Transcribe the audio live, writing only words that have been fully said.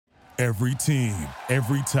Every team,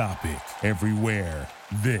 every topic, everywhere.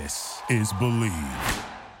 This is Believe.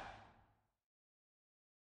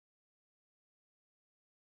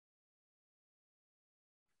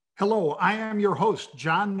 Hello, I am your host,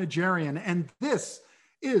 John Najarian, and this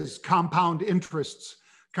is Compound Interests.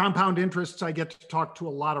 Compound Interests, I get to talk to a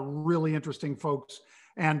lot of really interesting folks,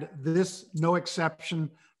 and this, no exception.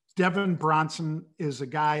 Devin Bronson is a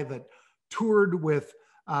guy that toured with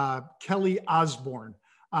Kelly Osbourne.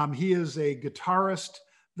 He is a guitarist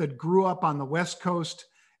that grew up on the West Coast,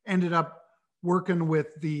 ended up working with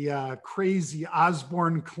the crazy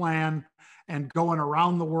Osbourne clan and going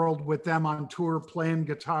around the world with them on tour, playing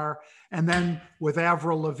guitar, and then with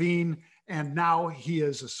Avril Lavigne. And now he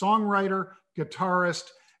is a songwriter,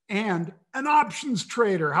 guitarist, and an options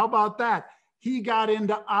trader. How about that? He got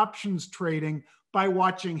into options trading by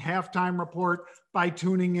watching Halftime Report, by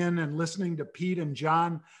tuning in and listening to Pete and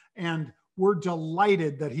John. And we're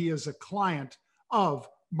delighted that he is a client of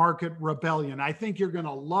Market Rebellion. I think you're going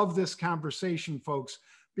to love this conversation, folks,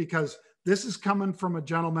 because this is coming from a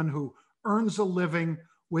gentleman who earns a living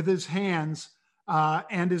with his hands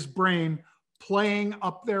and his brain, playing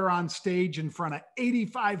up there on stage in front of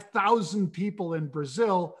 85,000 people in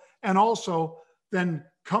Brazil, and also then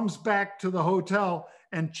comes back to the hotel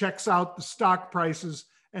and checks out the stock prices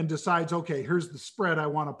and decides, okay, here's the spread I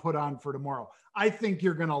want to put on for tomorrow. I think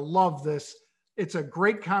you're going to love this. It's a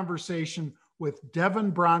great conversation with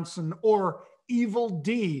Devin Bronson, or Evil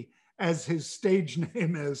D, as his stage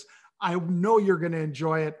name is. I know you're going to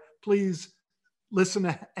enjoy it. Please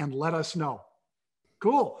listen and let us know.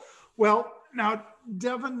 Cool. Well, now,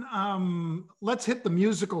 Devin, let's hit the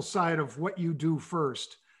musical side of what you do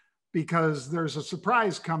first, because there's a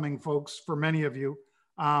surprise coming, folks, for many of you,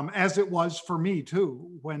 as it was for me too,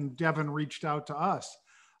 when Devin reached out to us.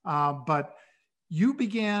 But you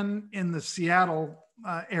began in the Seattle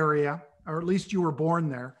area, or at least you were born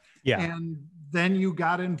there. Yeah. And then you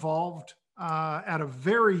got involved at a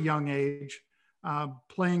very young age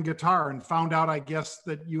playing guitar, and found out, I guess,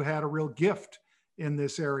 that you had a real gift in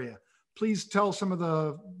this area. Please tell some of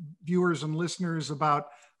the viewers and listeners about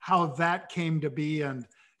how that came to be, and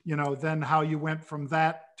then how you went from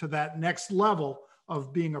that to that next level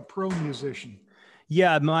of being a pro musician.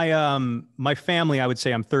 Yeah, my family, I would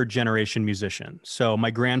say I'm third generation musician. So my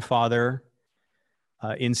grandfather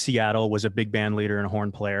in Seattle was a big band leader and a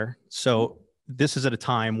horn player. So this is at a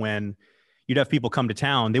time when you'd have people come to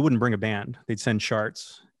town. They wouldn't bring a band. They'd send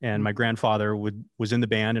charts. And my grandfather was in the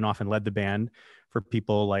band and often led the band for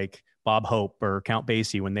people like Bob Hope or Count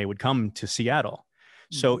Basie when they would come to Seattle.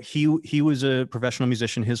 So he was a professional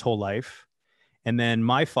musician his whole life. And then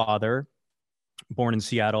my father, born in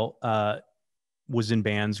Seattle, was in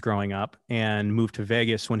bands growing up and moved to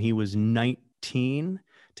Vegas when he was 19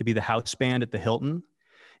 to be the house band at the Hilton.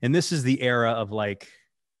 And this is the era of, like,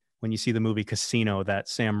 when you see the movie Casino, that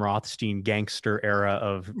Sam Rothstein gangster era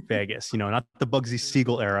of Vegas, not the Bugsy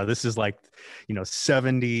Siegel era. This is like,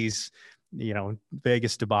 70s,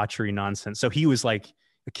 Vegas debauchery nonsense. So he was like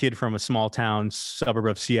a kid from a small town suburb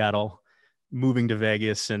of Seattle moving to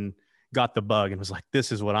Vegas and got the bug and was like,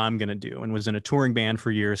 this is what I'm going to do. And was in a touring band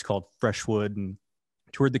for years called Freshwood and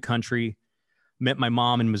toured the country. Met my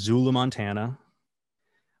mom in Missoula, Montana.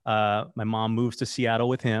 My mom moves to Seattle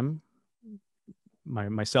with him.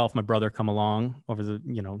 Myself, my brother come along over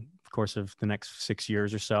the, course of the next 6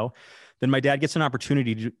 years or so. Then my dad gets an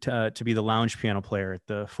opportunity to be the lounge piano player at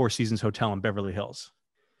the Four Seasons Hotel in Beverly Hills.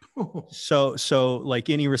 So like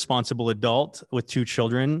any responsible adult with two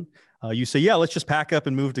children, you say, yeah, let's just pack up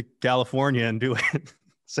and move to California and do it.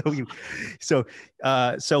 So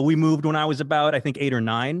we moved when I was about, I think, 8 or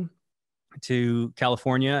 9 to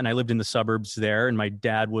California, and I lived in the suburbs there. And my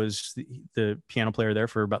dad was the piano player there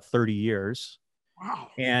for about 30 years. Wow.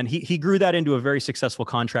 And he grew that into a very successful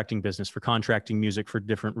contracting business for contracting music for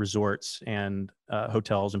different resorts and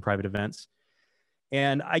hotels and private events.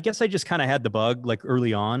 And I guess I just kind of had the bug, like,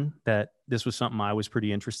 early on, that this was something I was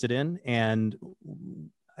pretty interested in. And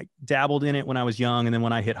I dabbled in it when I was young. And then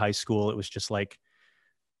when I hit high school, it was just like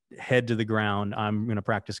head to the ground. I'm going to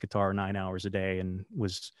practice guitar 9 hours a day, and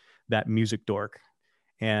was that music dork.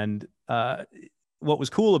 And what was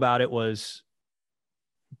cool about it was,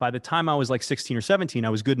 by the time I was like 16 or 17, I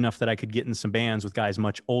was good enough that I could get in some bands with guys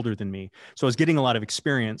much older than me. So I was getting a lot of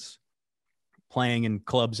experience playing in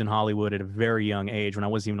clubs in Hollywood at a very young age, when I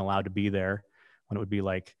wasn't even allowed to be there, when it would be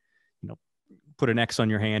like, put an X on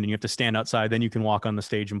your hand and you have to stand outside, then you can walk on the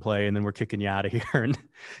stage and play, and then we're kicking you out of here. And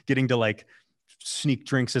getting to like sneak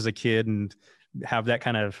drinks as a kid and have that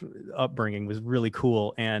kind of upbringing was really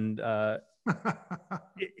cool. And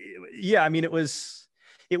yeah, I mean, it was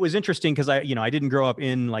it was interesting because I didn't grow up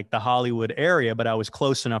in like the Hollywood area, but I was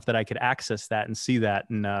close enough that I could access that and see that.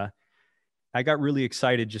 And I got really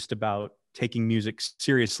excited just about taking music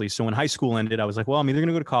seriously. So when high school ended, I was like, well, I'm either going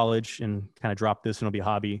to go to college and kind of drop this and it'll be a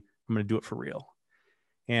hobby. I'm going to do it for real.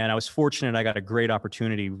 And I was fortunate. I got a great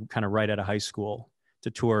opportunity kind of right out of high school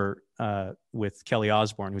to tour with Kelly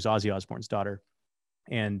Osbourne, who's Ozzy Osbourne's daughter.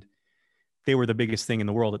 And they were the biggest thing in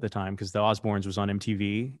the world at the time because the Osbournes was on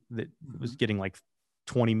MTV that was getting like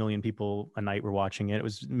 20 million people a night were watching it. It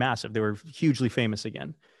was massive. They were hugely famous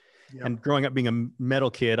again. Yep. And growing up being a metal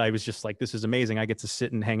kid, I was just like, this is amazing. I get to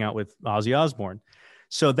sit and hang out with Ozzy Osbourne.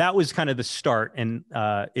 So that was kind of the start. And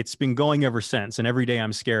it's been going ever since. And every day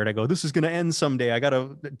I'm scared. I go, this is going to end someday. I got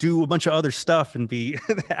to do a bunch of other stuff and be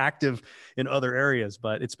active in other areas.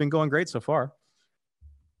 But it's been going great so far.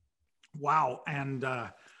 Wow. And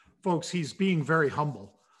folks, he's being very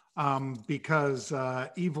humble because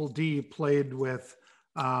Evil D played with,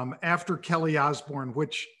 after Kelly Osbourne,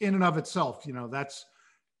 which in and of itself,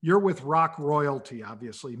 you're with rock royalty,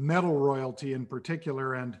 obviously, metal royalty in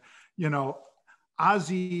particular. And,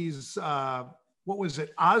 Ozzy's, what was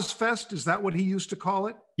it? Ozfest? Is that what he used to call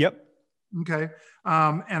it? Yep. Okay.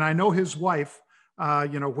 And I know his wife,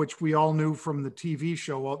 which we all knew from the TV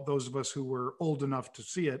show, those of us who were old enough to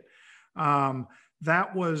see it.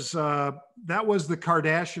 That was the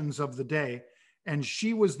Kardashians of the day. And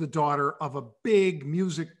she was the daughter of a big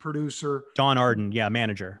music producer. Don Arden. Yeah.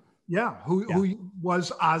 Manager. Yeah. Who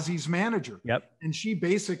was Ozzy's manager. Yep. And she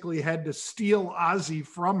basically had to steal Ozzy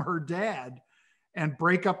from her dad and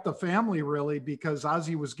break up the family really because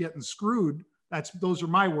Ozzy was getting screwed. Those are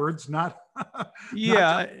my words, not.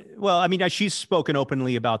 Yeah. Well, I mean, she's spoken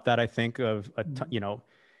openly about that. I think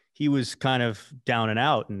he was kind of down and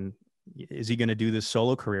out and is he going to do this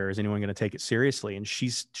solo career? Is anyone going to take it seriously? And she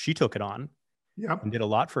took it on. Yep. And did a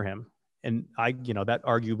lot for him. And that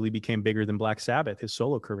arguably became bigger than Black Sabbath, his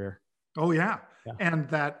solo career. Oh yeah. And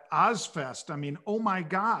that Ozfest, I mean, oh my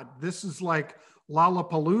God, this is like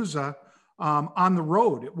Lollapalooza on the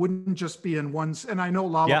road. It wouldn't just be in one. And I know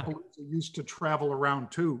Lollapalooza used to travel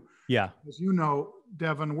around too. Yeah. As you know,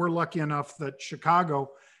 Devin, we're lucky enough that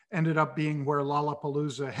Chicago ended up being where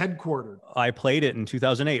Lollapalooza headquartered. I played it in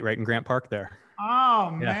 2008, right in Grant Park there. Oh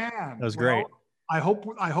man. That was great. I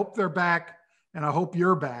hope they're back and I hope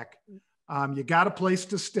you're back. You got a place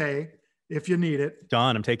to stay if you need it.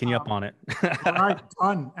 Done. I'm taking you up on it. All right,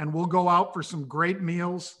 done. And we'll go out for some great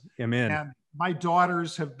meals. I'm in. And my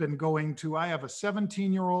daughters have been going to, I have a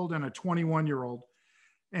 17-year-old and a 21-year-old.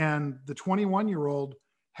 And the 21-year-old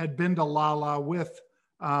had been to Lala with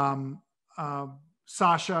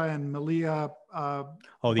Sasha and Malia.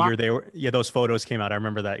 The year they were, those photos came out. I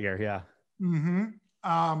remember that year. Yeah.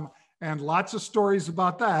 Mm-hmm. And lots of stories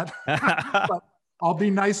about that. But I'll be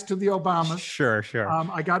nice to the Obamas. Sure.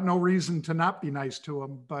 I got no reason to not be nice to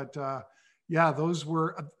them. But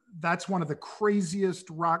that's one of the craziest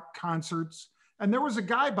rock concerts. And there was a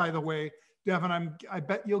guy, by the way, Devin, I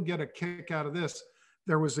bet you'll get a kick out of this.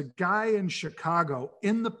 There was a guy in Chicago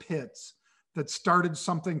in the pits that started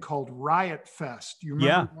something called Riot Fest. You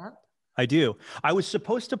remember that? I do. I was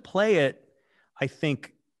supposed to play it, I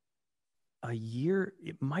think,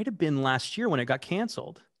 it might have been last year when it got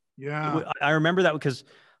canceled. Yeah. I remember that because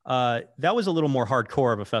that was a little more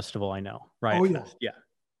hardcore of a festival, I know. Riot Fest. Yeah.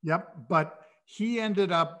 Yep. But he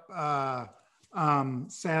ended up,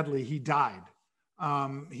 sadly, he died.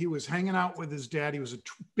 He was hanging out with his dad. He was a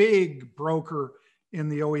big broker in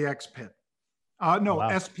the OEX pit.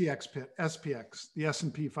 SPX pit, SPX, the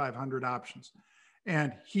S&P 500 options.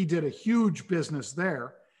 And he did a huge business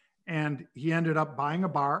there. And he ended up buying a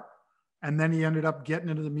bar. And then he ended up getting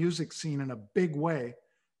into the music scene in a big way.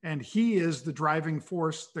 And he is the driving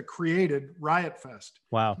force that created Riot Fest.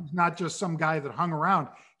 Wow. He's not just some guy that hung around.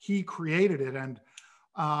 He created it. And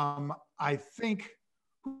I think,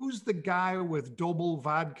 who's the guy with Doble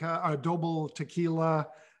vodka, Doble tequila,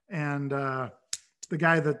 and the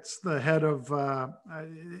guy that's the head of,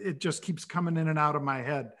 it just keeps coming in and out of my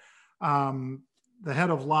head. The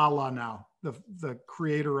head of Lala now, the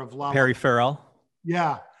creator of Lala. Perry Farrell.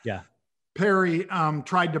 Yeah. Perry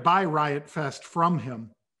tried to buy Riot Fest from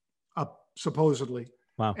him, supposedly.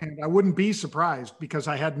 Wow. And I wouldn't be surprised because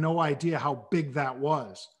I had no idea how big that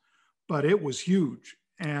was, but it was huge.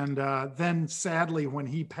 And then sadly, when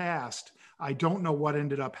he passed, I don't know what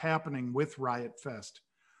ended up happening with Riot Fest,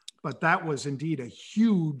 but that was indeed a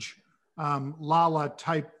huge Lala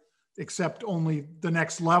type, except only the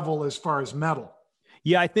next level as far as metal.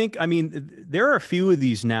 Yeah, there are a few of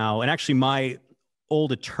these now. And actually my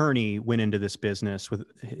old attorney went into this business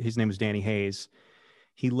his name was Danny Hayes.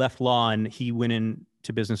 He left law and he went in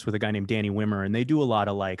to business with a guy named Danny Wimmer, and they do a lot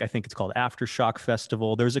of like, I think it's called Aftershock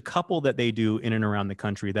Festival. There's a couple that they do in and around the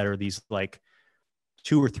country that are these like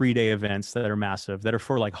 2 or 3 day events that are massive, that are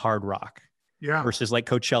for like hard rock. Yeah. Versus like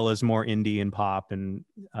Coachella's more indie and pop. And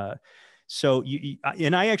so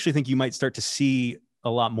and I actually think you might start to see a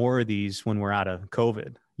lot more of these when we're out of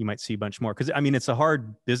COVID. You might see a bunch more, because I mean, it's a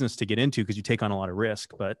hard business to get into because you take on a lot of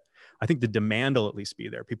risk, but I think the demand will at least be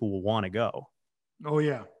there. People will want to go. Oh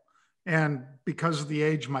yeah. And because of the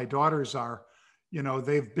age my daughters are, you know,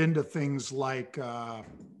 they've been to things like,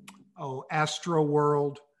 Astro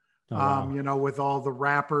World, Wow. you know, with all the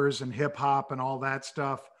rappers and hip hop and all that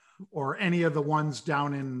stuff, or any of the ones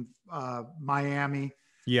down in Miami.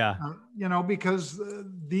 Yeah. You know, because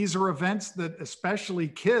these are events that especially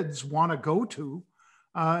kids want to go to,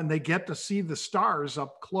 and they get to see the stars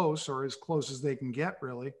up close, or as close as they can get,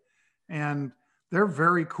 really. And they're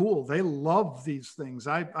very cool. They love these things.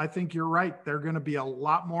 I think you're right. There are going to be a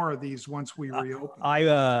lot more of these once we reopen.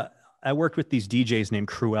 I worked with these DJs named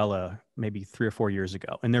Cruella maybe 3 or 4 years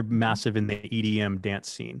ago, and they're massive in the EDM dance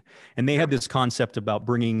scene. And they had this concept about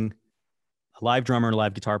bringing a live drummer and a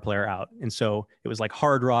live guitar player out. And so it was like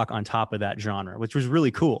hard rock on top of that genre, which was really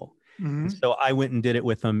cool. Mm-hmm. And so I went and did it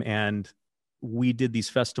with them, and we did these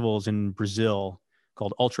festivals in Brazil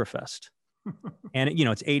called Ultrafest. And, you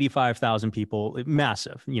know, it's 85,000 people,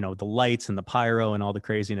 massive, you know, the lights and the pyro and all the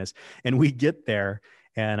craziness. And we get there,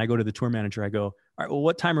 and I go to the tour manager. I go, all right, well,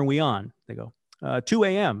 what time are we on? They go, 2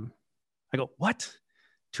 a.m. I go, what?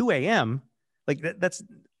 2 a.m.? Like that's,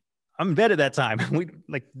 I'm in bed at that time.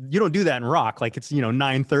 You don't do that in rock. Like it's, you know,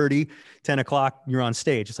 9:30, 10 o'clock, you're on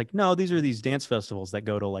stage. It's like, no, these are these dance festivals that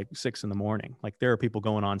go to like 6 a.m. Like there are people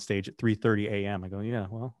going on stage at 3:30 a.m. I go, yeah,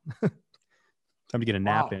 well, time to get a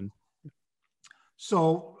nap in.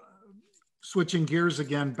 So switching gears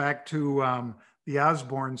again, back to the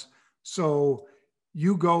Osbournes. So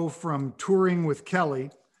you go from touring with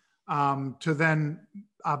Kelly to then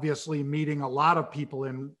obviously meeting a lot of people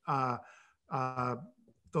in that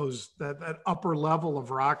upper level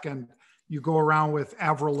of rock, and you go around with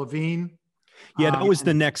Avril Lavigne. Yeah, that was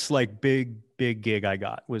the next like big gig I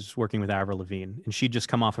got, was working with Avril Lavigne, and she'd just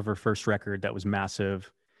come off of her first record that was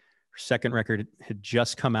massive. Her second record had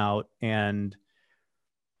just come out, and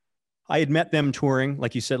I had met them touring,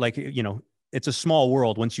 like you said, like, you know, it's a small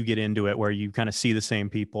world once you get into it, where you kind of see the same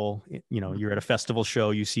people. You know, you're at a festival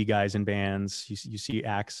show, you see guys in bands, you see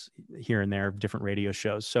acts here and there, different radio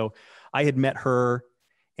shows. So I had met her,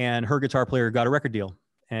 and her guitar player got a record deal,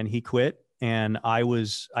 and he quit. And I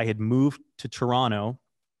had moved to Toronto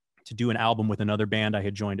to do an album with another band I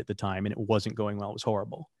had joined at the time, and it wasn't going well. It was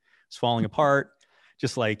horrible. It was falling apart.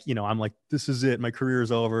 Just like, you know, I'm like, this is it. My career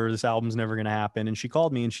is over. This album's never going to happen. And she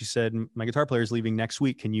called me and she said, my guitar player is leaving next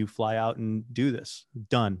week. Can you fly out and do this?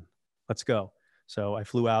 Done. Let's go. So I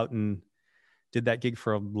flew out and did that gig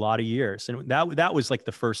for a lot of years. And that was like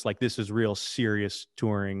the first, like, this is real serious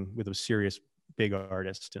touring with a serious big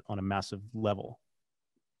artist on a massive level.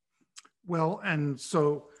 Well, and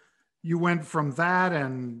so you went from that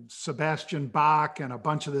and Sebastian Bach and a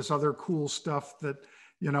bunch of this other cool stuff that,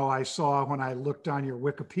 you know, I saw when I looked on your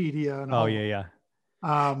Wikipedia. And oh, yeah.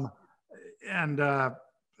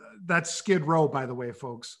 That's Skid Row, by the way,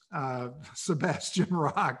 folks. Sebastian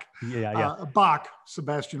Bach.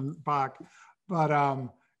 Sebastian Bach. But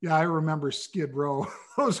yeah, I remember Skid Row.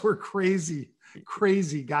 Those were crazy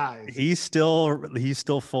guys. He's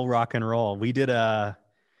still full rock and roll. I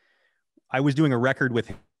was doing a record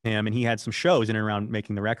with him, and he had some shows in and around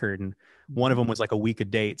making the record. And one of them was like a week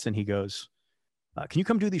of dates. And he goes, can you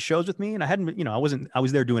come do these shows with me? And I hadn't, you know, I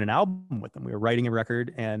was there doing an album with him. We were writing a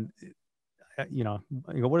record, and, you know,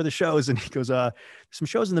 I go, what are the shows? And he goes, some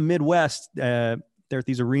shows in the Midwest. They're at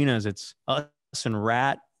these arenas. It's us and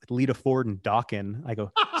Rat, Lita Ford, and Dokken. I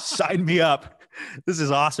go, sign me up. This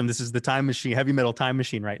is awesome. This is the time machine, heavy metal time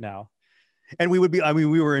machine right now. And we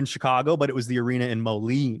were in Chicago, but it was the arena in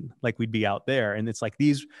Moline. Like, we'd be out there, and it's like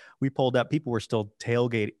we pulled up, people were still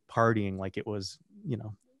tailgate partying like it was, you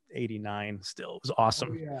know, 89 still. It was awesome.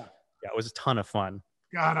 Oh, yeah. Yeah, it was a ton of fun.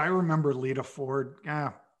 God, I remember Lita Ford.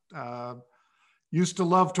 Yeah. Used to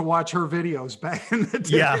love to watch her videos back in the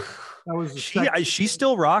day. Yeah. That was she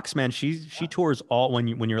still rocks, man. She tours all, when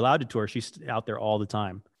you're allowed to tour, she's out there all the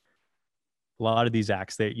time. A lot of these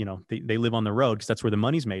acts, they live on the road because that's where the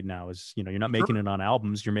money's made now, is, you know, you're not making it on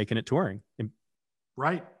albums, you're making it touring.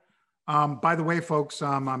 Right. By the way, folks,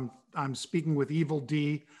 I'm speaking with Evil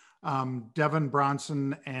D, Devin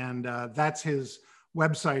Bronson, and that's his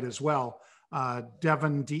website as well.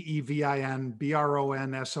 Devin, DEVIN,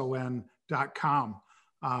 BRONSON.com.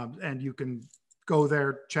 And you can go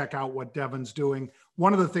there, check out what Devin's doing.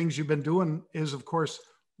 One of the things you've been doing is, of course,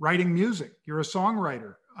 writing music. You're a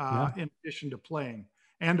songwriter in addition to playing,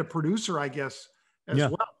 and a producer, I guess, as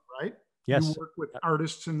well, right? Yes. You work with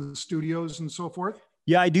artists in the studios and so forth.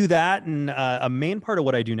 Yeah, I do that. And a main part of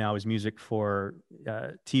what I do now is music for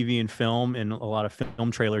TV and film, and a lot of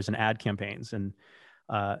film trailers and ad campaigns. And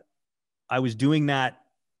I was doing that.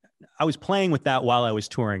 I was playing with that while I was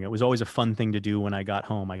touring. It was always a fun thing to do when I got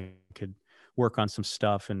home. I could work on some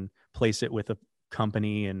stuff and place it with a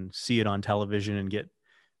company and see it on television and get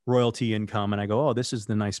royalty income. And I go, oh, this is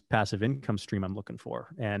the nice passive income stream I'm looking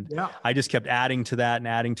for. And I just kept adding to that and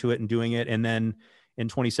adding to it and doing it. And then in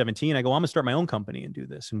 2017, I go, I'm gonna start my own company and do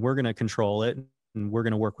this. And we're going to control it. And we're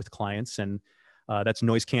going to work with clients. And that's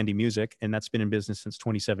Noise Candy Music. And that's been in business since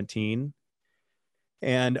 2017.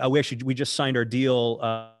 And we just signed our deal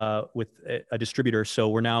with a distributor. So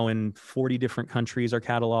we're now in 40 different countries, our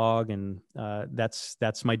catalog. And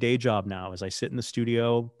that's my day job now, as I sit in the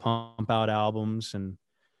studio, pump out albums, and,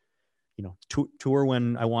 you know, tour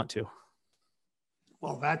when I want to.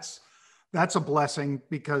 Well, that's a blessing,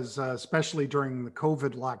 because especially during the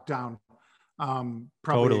COVID lockdown,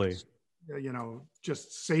 probably, you know,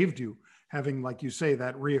 just saved you having, like you say,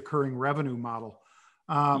 that reoccurring revenue model.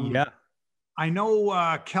 I know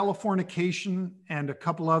Californication and a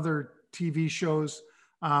couple other TV shows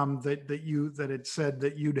that had said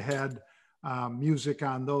that you'd had music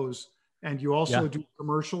on those, and you also do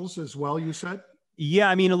commercials as well, you said? Yeah,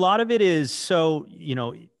 I mean, a lot of it is, so, you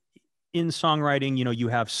know, in songwriting, you know, you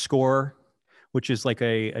have score, which is like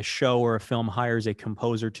a show or a film hires a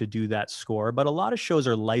composer to do that score. But a lot of shows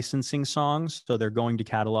are licensing songs. So they're going to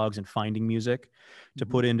catalogs and finding music to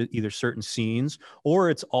put into either certain scenes, or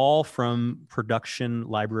it's all from production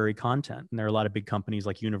library content. And there are a lot of big companies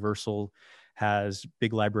like Universal has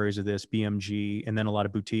big libraries of this, BMG, and then a lot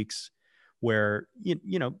of boutiques where,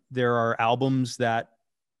 you know, there are albums that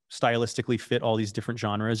stylistically fit all these different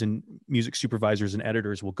genres, and music supervisors and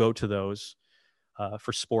editors will go to those.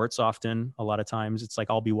 For sports, often, a lot of times, it's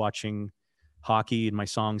like I'll be watching hockey and my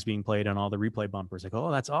song's being played on all the replay bumpers. Like,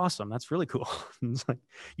 oh, that's awesome. That's really cool. It's like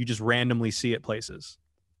you just randomly see it places.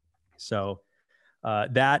 So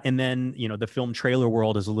that, and then, you know, the film trailer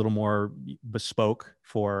world is a little more bespoke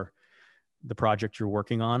for the project you're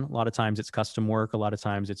working on. A lot of times it's custom work. A lot of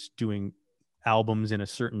times it's doing albums in a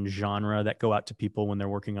certain genre that go out to people when they're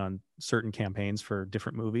working on certain campaigns for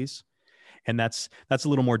different movies. And that's a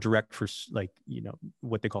little more direct for, like, you know,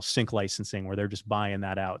 what they call sync licensing, where they're just buying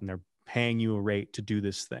that out and they're paying you a rate to do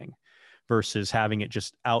this thing, versus having it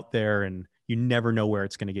just out there and you never know where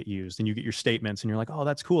it's going to get used. And you get your statements and you're like, oh,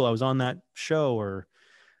 that's cool, I was on that show. Or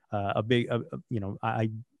you know, I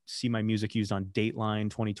see my music used on Dateline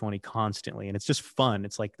 2020 constantly, and it's just fun.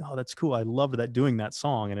 It's like, oh, that's cool, I loved that, doing that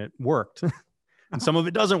song, and it worked. And some of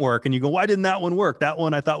it doesn't work, and you go, why didn't that one work? That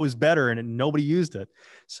one I thought was better, and nobody used it.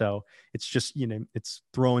 So it's just, you know, it's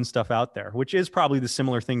throwing stuff out there, which is probably the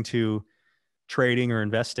similar thing to trading or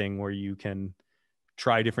investing, where you can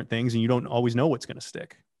try different things and you don't always know what's going to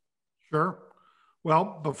stick. Sure.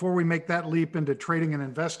 Well, before we make that leap into trading and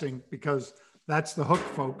investing, because that's the hook,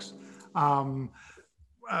 folks,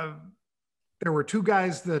 there were two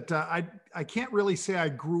guys that I can't really say I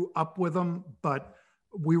grew up with them, but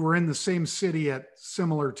we were in the same city at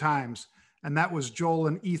similar times. And that was Joel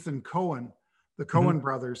and Ethan Coen, the Coen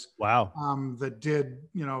brothers. Wow. That did,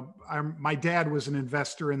 you know, my dad was an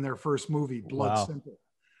investor in their first movie, Blood Simple.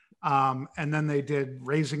 And then they did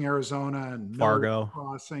Raising Arizona and Fargo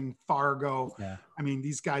Crossing, Fargo. Yeah. I mean,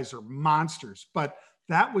 these guys are monsters. But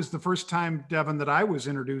that was the first time, Devin, that I was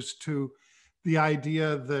introduced to the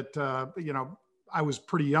idea that, you know, I was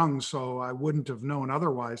pretty young, so I wouldn't have known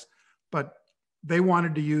otherwise, but they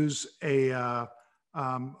wanted to use a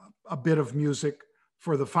bit of music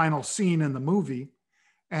for the final scene in the movie.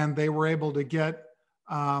 And they were able to get,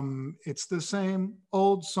 it's the same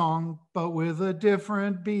old song, but with a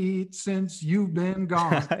different beat, since you've been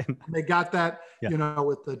gone. They got that, you know,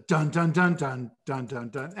 with the dun, dun, dun, dun, dun, dun,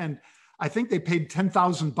 dun. And I think they paid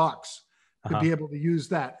 $10,000 to be able to use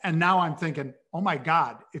that. And now I'm thinking, oh my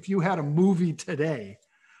God, if you had a movie today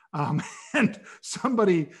and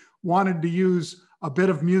somebody wanted to use a bit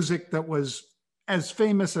of music that was as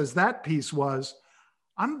famous as that piece was,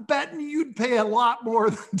 I'm betting you'd pay a lot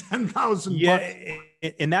more than $10,000.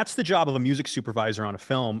 Yeah, and that's the job of a music supervisor on a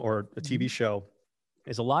film or a TV show.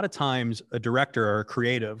 Is a lot of times a director or a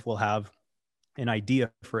creative will have an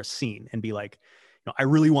idea for a scene and be like, you know, I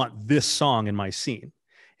really want this song in my scene.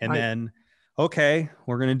 And then, okay,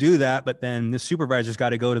 we're going to do that. But then the supervisor's got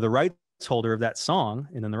to go to the rights holder of that song,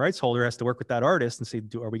 and then the rights holder has to work with that artist and say,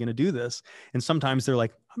 are we going to do this? And sometimes they're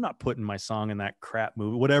like, I'm not putting my song in that crap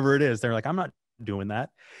movie, whatever it is. They're like, I'm not doing that.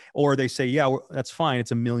 Or they say, yeah, that's fine.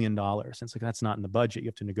 It's $1 million. And it's like, that's not in the budget. You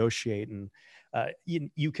have to negotiate. And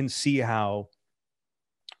you can see how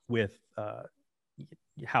with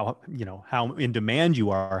how in demand you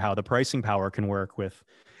are, how the pricing power can work with,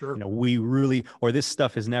 Sure. we really, or this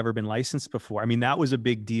stuff has never been licensed before. I mean, that was a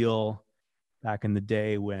big deal back in the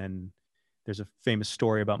day when there's a famous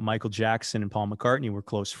story about Michael Jackson and Paul McCartney were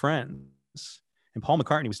close friends. And Paul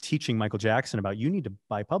McCartney was teaching Michael Jackson about, you need to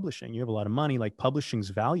buy publishing. You have a lot of money, like publishing's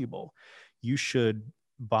valuable. You should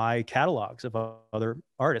buy catalogs of other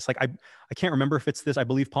artists. Like I can't remember if it's this, I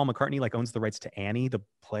believe Paul McCartney like owns the rights to Annie, the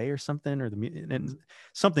play or something, or and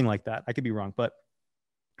something like that. I could be wrong, but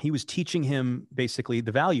he was teaching him basically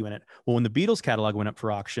the value in it. Well, when the Beatles catalog went up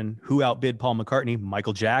for auction, who outbid Paul McCartney?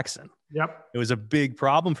 Michael Jackson. Yep. It was a big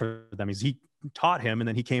problem for them. He taught him and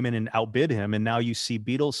then he came in and outbid him. And now you see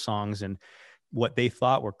Beatles songs and what they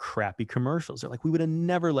thought were crappy commercials. They're like, we would have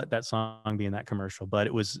never let that song be in that commercial, but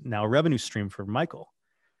it was now a revenue stream for Michael.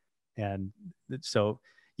 And so,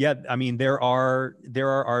 yeah, I mean, there are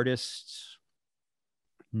artists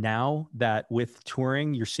now that with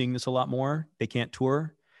touring, you're seeing this a lot more. They can't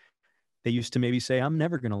tour. They used to maybe say, I'm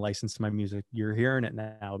never going to license my music. You're hearing it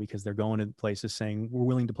now because they're going to places saying we're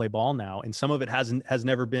willing to play ball now. And some of it has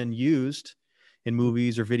never been used in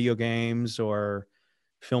movies or video games or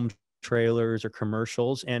film trailers or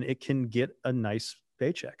commercials. And it can get a nice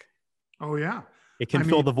paycheck. Oh yeah. It can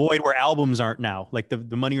fill the void where albums aren't now. Like the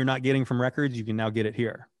money you're not getting from records, you can now get it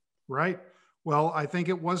here. Right. Well, I think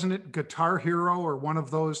wasn't it Guitar Hero or one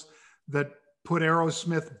of those that put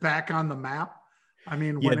Aerosmith back on the map? I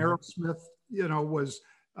mean, when Aerosmith, was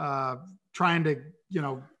trying to,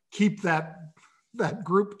 keep that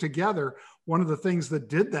group together, one of the things that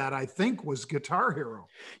did that, I think, was Guitar Hero.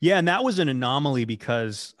 Yeah, and that was an anomaly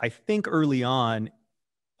because I think early on,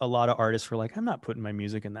 a lot of artists were like, I'm not putting my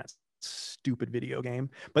music in that stupid video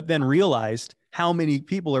game, but then realized how many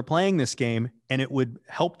people are playing this game and it would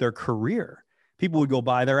help their career. People would go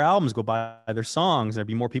buy their albums, go buy their songs. There'd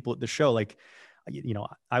be more people at the show. Like,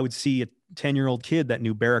 I would see a 10-year-old kid that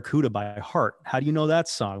knew Barracuda by heart. How do you know that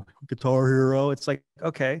song? Guitar Hero. It's like,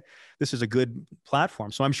 okay, this is a good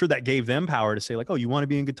platform. So I'm sure that gave them power to say like, oh, you want to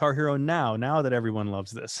be in Guitar Hero now that everyone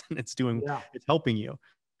loves this and it's helping you.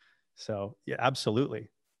 So yeah, absolutely.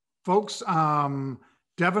 Folks,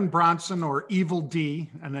 Devin Bronson or Evil D,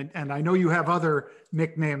 and I know you have other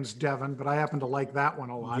nicknames, Devin, but I happen to like that one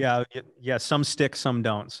a lot. Yeah. Some stick, some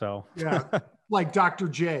don't. So yeah, like Dr.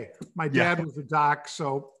 J. My dad was a doc,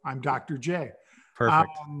 so I'm Dr. J.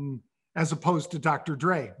 Perfect. As opposed to Dr.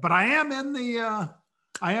 Dre, but I am in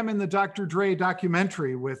the Dr. Dre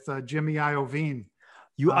documentary with Jimmy Iovine.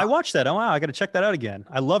 I watched that. Oh wow, I got to check that out again.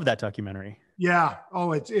 I love that documentary. Yeah.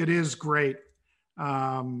 Oh, it is great.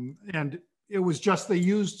 And it was just, they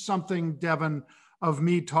used something, Devin, of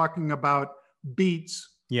me talking about beats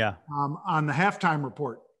on the halftime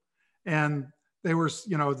report. And they were,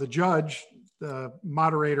 the judge, the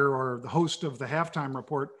moderator or the host of the halftime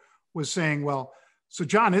report was saying, well, so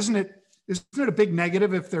John, isn't it a big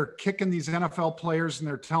negative if they're kicking these NFL players and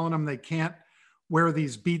they're telling them they can't wear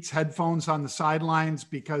these Beats headphones on the sidelines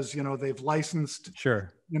because, they've licensed,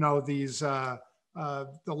 these, the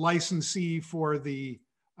licensee for the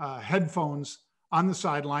headphones on the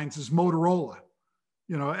sidelines is Motorola,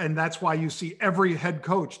 and that's why you see every head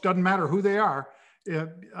coach, doesn't matter who they are,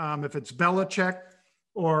 if it's Belichick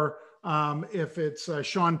or if it's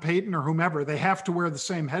Sean Payton or whomever, they have to wear the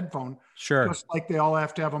same headphone, just like they all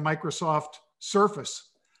have to have a Microsoft Surface,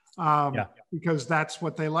 because that's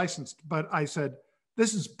what they licensed. But I said,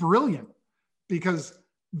 this is brilliant because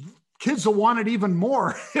kids will want it even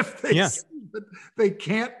more if they see that they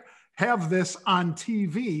can't have this on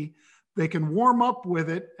TV. They can warm up with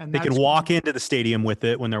it, and they can walk into the stadium with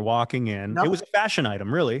it when they're walking in. It was a fashion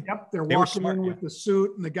item, really. Yep, they're walking in with the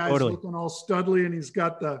suit, and the guy's looking all studly, and he's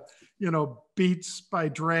got the Beats by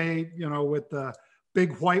Dre, with the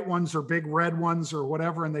big white ones or big red ones or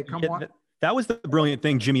whatever, and they come on. That was the brilliant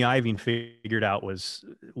thing Jimmy Iovine figured out was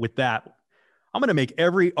with that. I'm going to make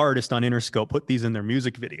every artist on Interscope put these in their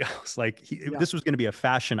music videos. This was going to be a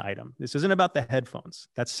fashion item. This isn't about the headphones.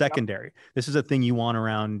 That's secondary. Yep. This is a thing you want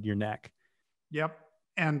around your neck. Yep.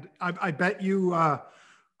 And I bet you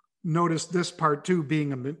noticed this part too,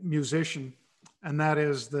 being a musician. And that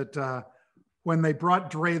is that when they brought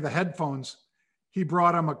Dre the headphones, he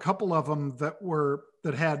brought him a couple of them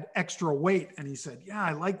that had extra weight. And he said, yeah,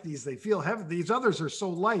 I like these. They feel heavy. These others are so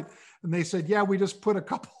light. And they said, yeah, we just put a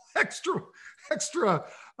couple extra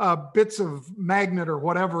bits of magnet or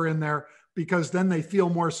whatever in there, because then they feel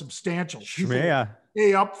more substantial. People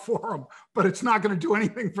pay up for them, but it's not going to do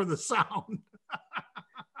anything for the sound.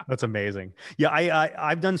 That's amazing. Yeah,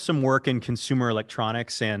 I've done some work in consumer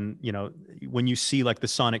electronics, and when you see like the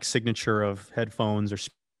sonic signature of headphones or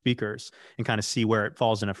speakers and kind of see where it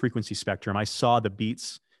falls in a frequency spectrum, I saw the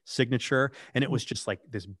Beats signature, and it was just like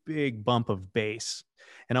this big bump of bass.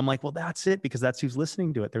 And I'm like, well, that's it, because that's who's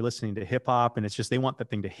listening to it. They're listening to hip hop, and it's just, they want that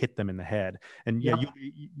thing to hit them in the head. And yeah,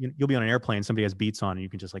 you'll be on an airplane, somebody has Beats on, and you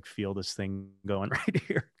can just like feel this thing going right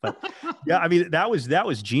here. But yeah, I mean, that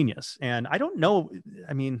was genius. And I don't know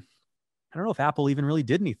if Apple even really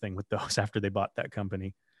did anything with those after they bought that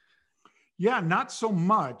company. Yeah, not so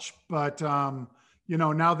much, but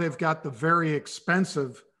now they've got the very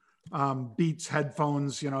expensive Beats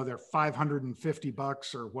headphones. They're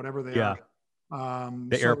 $550 or whatever they are.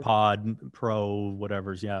 The AirPod Pro,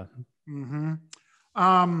 whatever's, yeah.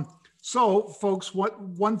 Mm-hmm. So, folks,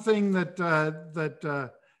 one thing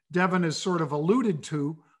that Devin has sort of alluded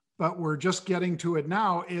to, but we're just getting to it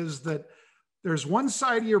now, is that there's one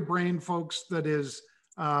side of your brain, folks, that is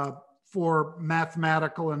for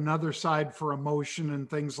mathematical, and another side for emotion and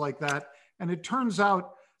things like that. And it turns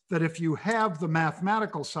out that if you have the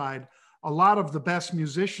mathematical side, a lot of the best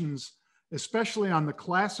musicians, especially on the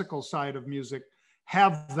classical side of music,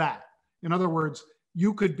 have that. In other words,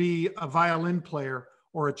 you could be a violin player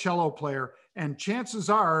or a cello player, and chances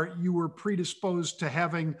are you were predisposed to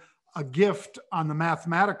having a gift on the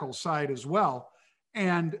mathematical side as well,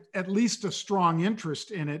 and at least a strong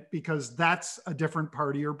interest in it, because that's a different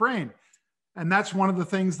part of your brain. And that's one of the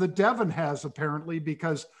things that Devin has, apparently,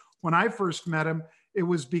 because when I first met him, it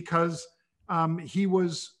was because he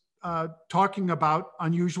was talking about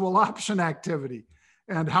unusual option activity.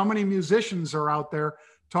 And how many musicians are out there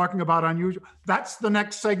talking about unusual? That's the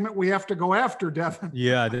next segment we have to go after, Devin.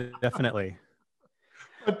 Yeah, definitely.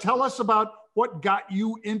 But tell us about what got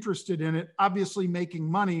you interested in it. Obviously making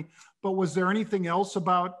money, but was there anything else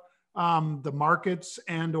about the markets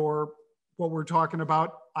and or what we're talking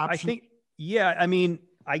about? Options?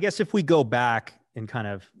 I guess if we go back and kind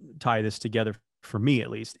of tie this together, for me at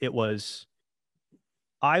least, it was,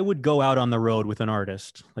 I would go out on the road with an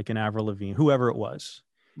artist like an Avril Lavigne, whoever it was.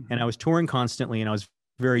 Mm-hmm. And I was touring constantly, and I was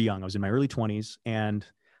very young. I was in my early 20s, and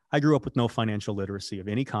I grew up with no financial literacy of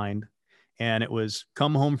any kind. And it was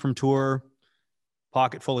come home from tour,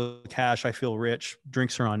 pocket full of cash, I feel rich,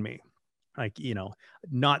 drinks are on me. Like,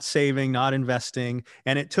 not saving, not investing.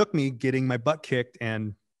 And it took me getting my butt kicked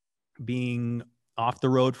and being off the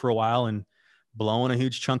road for a while and blowing a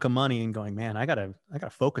huge chunk of money and going, man, I gotta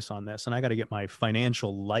focus on this, and I gotta get my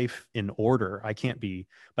financial life in order.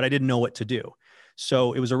 But I didn't know what to do.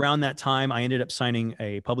 So it was around that time I ended up signing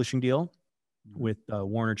a publishing deal with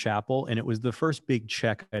Warner Chappell, and it was the first big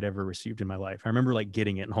check I'd ever received in my life. I remember like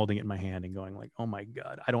getting it and holding it in my hand and going like, oh my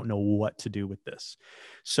God, I don't know what to do with this.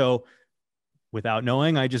 So without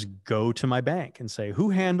knowing, I just go to my bank and say,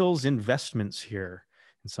 who handles investments here?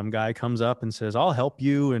 And some guy comes up and says, I'll help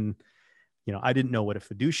you. And I didn't know what a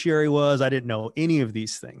fiduciary was. I didn't know any of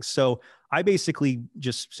these things. So I basically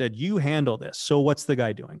just said, you handle this. So what's the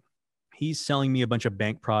guy doing? He's selling me a bunch of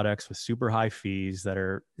bank products with super high fees that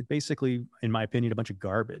are basically, in my opinion, a bunch of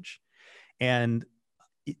garbage. And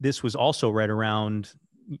this was also right around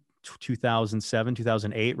 2007,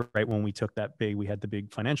 2008, right when we had the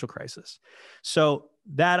big financial crisis. So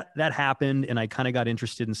that happened. And I kind of got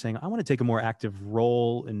interested in saying, I want to take a more active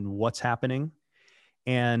role in what's happening.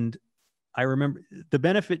 And I remember the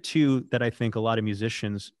benefit too, that I think a lot of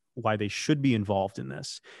musicians, why they should be involved in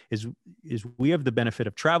this is we have the benefit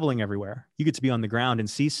of traveling everywhere. You get to be on the ground and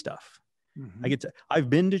see stuff. Mm-hmm. I've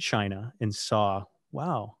been to China and saw,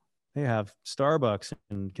 wow, they have Starbucks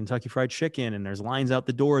and Kentucky Fried Chicken, and there's lines out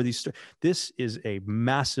the door. This is a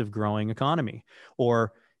massive growing economy.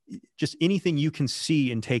 Or just anything you can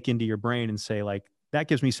see and take into your brain and say like, that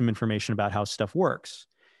gives me some information about how stuff works.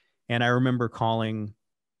 And I remember calling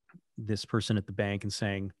this person at the bank and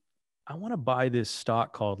saying, I want to buy this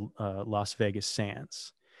stock called Las Vegas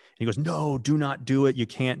Sands. And he goes, no, do not do it. You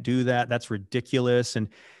can't do that. That's ridiculous. And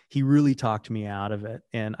he really talked me out of it.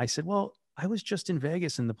 And I said, well, I was just in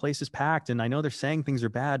Vegas and the place is packed. And I know they're saying things are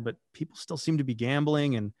bad, but people still seem to be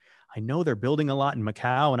gambling. And I know they're building a lot in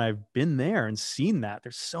Macau, and I've been there and seen that.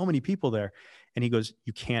 There's so many people there. And he goes,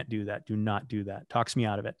 you can't do that. Do not do that. Talks me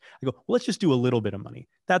out of it. I go, well, let's just do a little bit of money.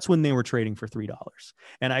 That's when they were trading for $3.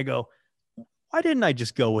 And I go, why didn't I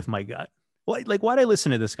just go with my gut? Why'd I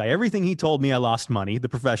listen to this guy? Everything he told me, I lost money, the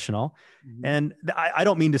professional. Mm-hmm. And I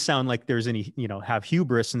don't mean to sound like there's any, have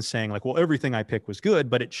hubris in saying like, well, everything I picked was good,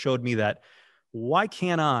 but it showed me that why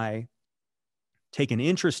can't I take an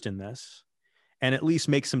interest in this and at least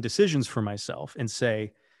make some decisions for myself and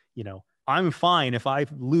say, I'm fine if I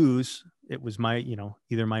lose. It was my,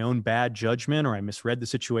 either my own bad judgment or I misread the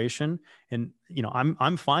situation. And,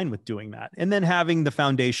 I'm fine with doing that. And then having the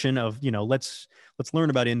foundation of, let's learn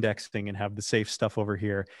about indexing and have the safe stuff over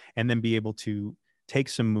here, and then be able to take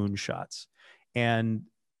some moonshots. And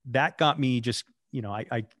that got me just,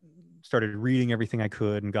 I started reading everything I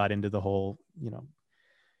could and got into the whole,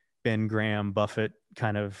 Ben Graham, Buffett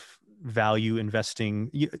kind of value investing,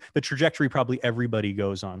 the trajectory probably everybody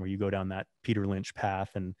goes on, where you go down that Peter Lynch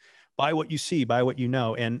path and buy what you see, buy what you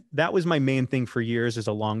know. And that was my main thing for years, is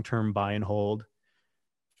a long-term buy and hold,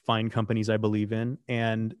 find companies I believe in.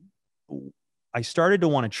 And I started to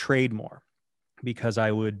want to trade more because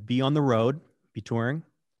I would be on the road, be touring.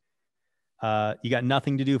 You got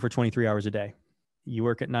nothing to do for 23 hours a day. You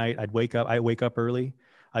work at night. I wake up early.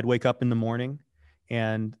 I'd wake up in the morning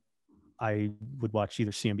and I would watch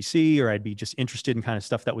either CNBC, or I'd be just interested in kind of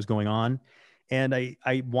stuff that was going on. And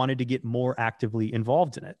I wanted to get more actively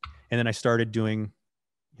involved in it. And then I started doing,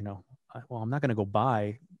 I'm not going to go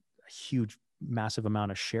buy a huge, massive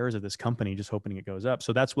amount of shares of this company just hoping it goes up.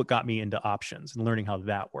 So that's what got me into options and learning how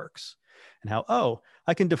that works, and how,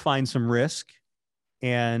 I can define some risk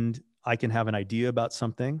and I can have an idea about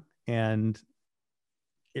something. And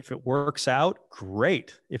if it works out,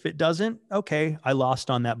 great. If it doesn't, okay, I lost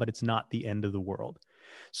on that, but it's not the end of the world.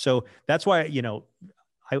 So that's why,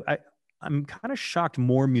 I'm kind of shocked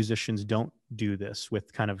more musicians don't do this,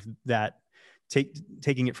 with kind of that,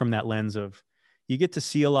 taking it from that lens of, you get to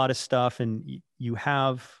see a lot of stuff, and you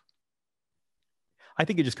have, I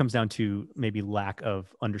think it just comes down to maybe lack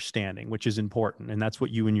of understanding, which is important. And that's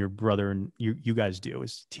what you and your brother and you guys do,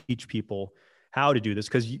 is teach people how to do this,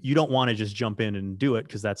 because you don't want to just jump in and do it,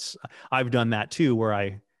 because I've done that too, where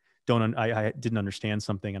I didn't understand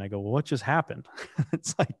something and I go, well, what just happened?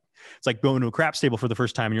 It's like going to a craps table for the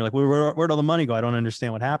first time and you're like, where'd all the money go? I don't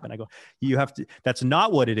understand what happened. I go, that's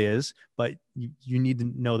not what it is, but you need to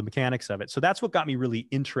know the mechanics of it. So that's what got me really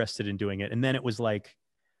interested in doing it. And then it was like,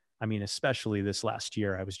 especially this last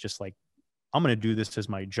year, I was just like, I'm going to do this as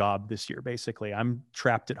my job this year. Basically, I'm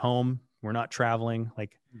trapped at home. We're not traveling.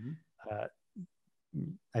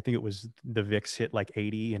 I think it was the VIX hit like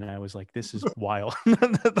 80, and I was like, this is wild.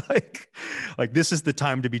 like this is the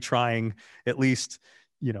time to be trying, at least,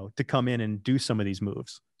 to come in and do some of these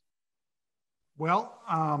moves. Well,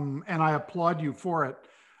 and I applaud you for it.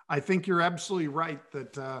 I think you're absolutely right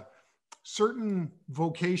that certain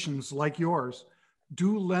vocations like yours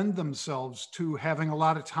do lend themselves to having a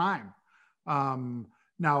lot of time.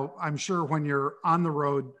 Now, I'm sure when you're on the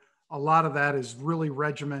road, a lot of that is really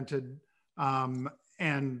regimented.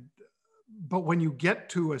 But when you get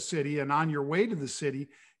to a city and on your way to the city,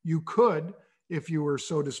 you could, if you were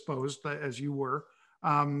so disposed as you were,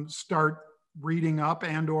 start reading up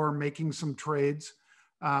and or making some trades,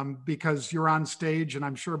 because you're on stage. And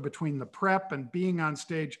I'm sure between the prep and being on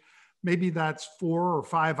stage, maybe that's 4 or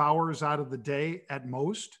 5 hours out of the day at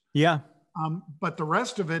most. Yeah. But the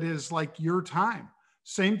rest of it is like your time.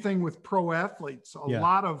 Same thing with pro athletes. A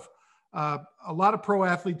lot of pro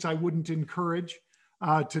athletes I wouldn't encourage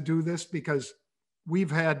to do this, because we've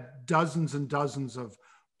had dozens and dozens of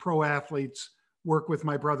pro athletes work with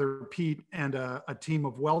my brother Pete and a team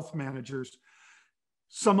of wealth managers.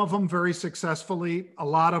 Some of them very successfully, a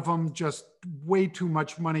lot of them just way too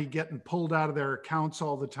much money getting pulled out of their accounts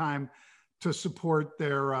all the time to support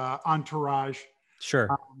their entourage. Sure.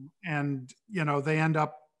 And, they end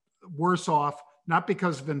up worse off, not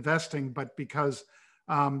because of investing, but because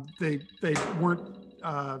they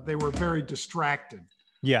were very distracted.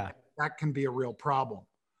 Yeah. That can be a real problem.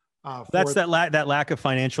 That's that lack of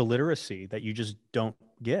financial literacy that you just don't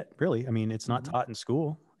get, really. It's not taught in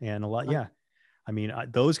school, and a lot. Right. Yeah.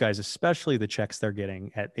 Those guys, especially the checks they're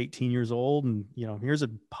getting at 18 years old, and, here's a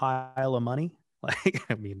pile of money.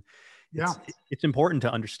 It's important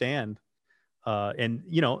to understand. And,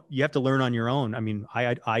 you have to learn on your own.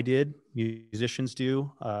 I did, musicians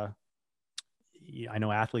do, I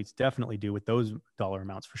know athletes definitely do with those dollar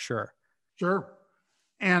amounts for sure. Sure.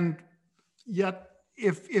 And yet,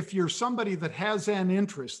 if you're somebody that has an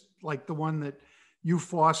interest, like the one that you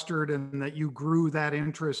fostered and that you grew that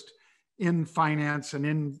interest in finance and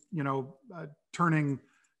in, turning,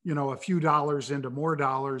 a few dollars into more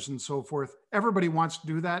dollars and so forth, everybody wants to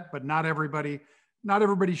do that, but not everybody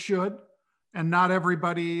should. And not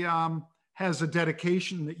everybody has a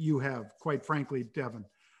dedication that you have, quite frankly, Devin.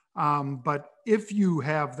 But if you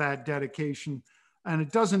have that dedication, and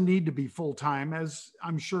it doesn't need to be full-time, as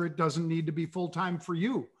I'm sure it doesn't need to be full-time for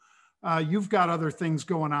you. You've got other things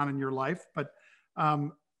going on in your life, but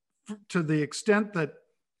to the extent that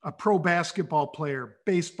a pro basketball player,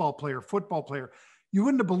 baseball player, football player, you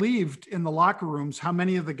wouldn't have believed in the locker rooms how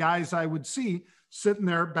many of the guys I would see sitting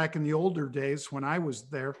there back in the older days when I was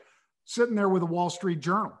there, sitting there with a Wall Street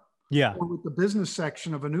Journal, or with the business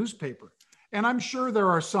section of a newspaper. And I'm sure there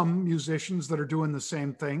are some musicians that are doing the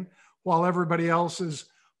same thing while everybody else is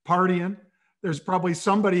partying. There's probably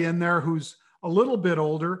somebody in there who's a little bit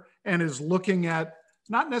older and is looking at,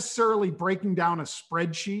 not necessarily breaking down a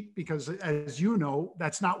spreadsheet, because as you know,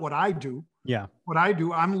 that's not what I do. Yeah. What I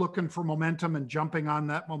do, I'm looking for momentum and jumping on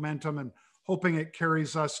that momentum and hoping it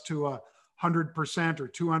carries us to 100% or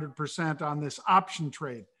 200% on this option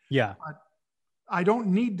trade. Yeah. But I don't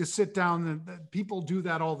need to sit down. And people do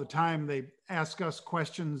that all the time. They ask us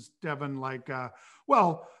questions, Devin, like,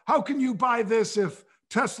 well, how can you buy this if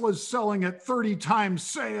Tesla's selling at 30 times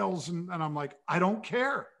sales? And I'm like, I don't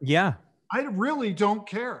care. Yeah. I really don't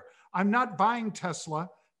care. I'm not buying Tesla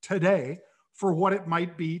today for what it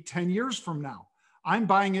might be 10 years from now. I'm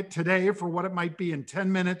buying it today for what it might be in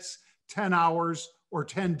 10 minutes, 10 hours, or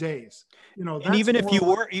 10 days. You know, and even if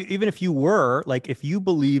you were like, if you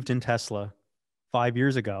believed in Tesla 5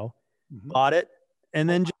 years ago, bought it, and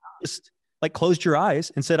then just like closed your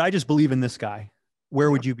eyes and said, I just believe in this guy,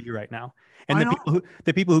 where would you be right now? And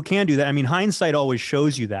the people who can do that, I mean, hindsight always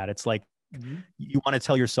shows you that. It's like, you want to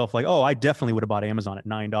tell yourself like, oh, I definitely would have bought Amazon at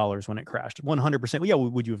 $9 when it crashed. 100%. Well, yeah.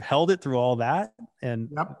 Would you have held it through all that? And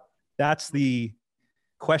that's the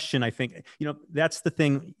question. I think, you know, that's the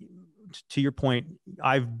thing. To your point,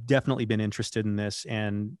 I've definitely been interested in this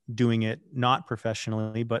and doing it not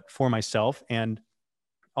professionally, but for myself. And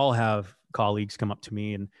I'll have colleagues come up to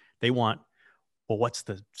me and they want, well, what's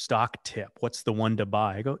the stock tip? What's the one to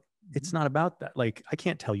buy? I go, it's not about that. Like, I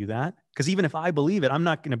can't tell you that, because even if I believe it, I'm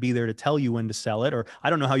not going to be there to tell you when to sell it, or I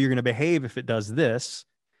don't know how you're going to behave if it does this.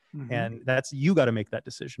 And you got to make that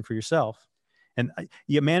decision for yourself. And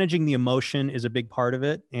managing the emotion is a big part of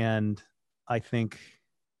it. And I think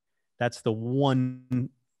that's the one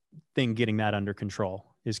thing, getting that under control,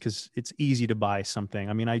 is because it's easy to buy something.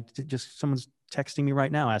 I mean, someone's texting me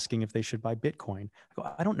right now asking if they should buy Bitcoin. I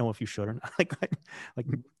go, I don't know if you should or not. like,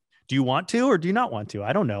 do you want to, or do you not want to?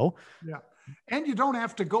 I don't know. Yeah. And you don't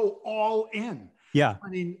have to go all in. Yeah. I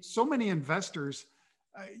mean, so many investors,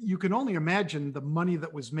 you can only imagine the money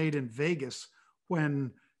that was made in Vegas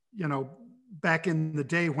when, you know, back in the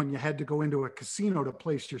day when you had to go into a casino to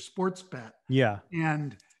place your sports bet. Yeah.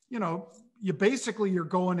 And, you know, you're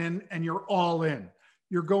going in and you're all in.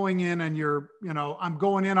 You're going in and I'm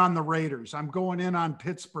going in on the Raiders. I'm going in on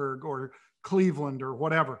Pittsburgh or Cleveland or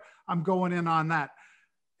whatever. I'm going in on that.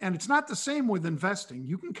 And it's not the same with investing.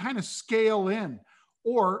 You can kind of scale in,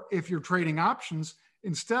 or if you're trading options,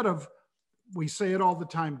 instead of, we say it all the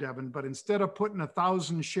time, Devin, but instead of putting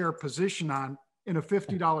 1,000 share position on in a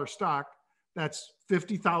 $50 stock, that's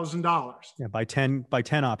 $50,000. Yeah. Buy 10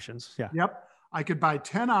 options. Yeah. Yep. I could buy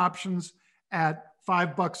 10 options at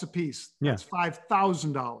 $5 a piece. That's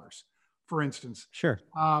 $5,000, for instance. Sure.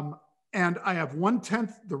 And I have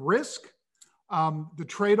 1/10 the risk. The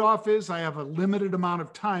trade-off is I have a limited amount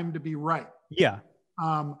of time to be right. Yeah.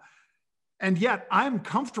 And yet I'm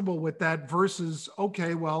comfortable with that versus,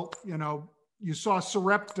 okay, well, you know, you saw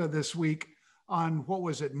Sarepta this week on, what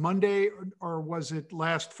was it, Monday or was it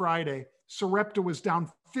last Friday? Sarepta was down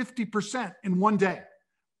 50% in one day.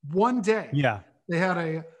 One day. Yeah. They had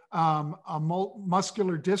a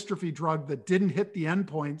muscular dystrophy drug that didn't hit the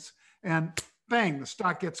endpoints, and bang, the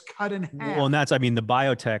stock gets cut in half. Well, and that's, I mean, the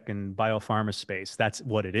biotech and biopharma space, that's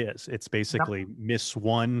what it is. It's basically miss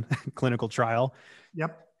one clinical trial.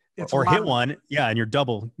 Yep. Or hit one. Yeah. And you're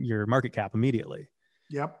double your market cap immediately.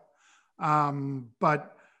 Yep.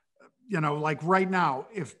 But, you know, like right now,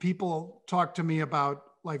 if people talk to me about,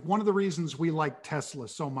 like, one of the reasons we liked Tesla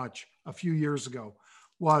so much a few years ago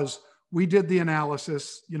was we did the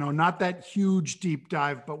analysis, you know, not that huge deep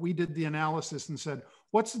dive, but we did the analysis and said,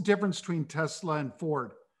 what's the difference between Tesla and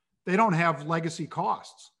Ford? They don't have legacy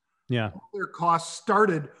costs. Yeah. Their costs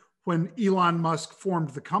started when Elon Musk formed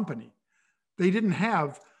the company. They didn't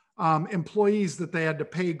have employees that they had to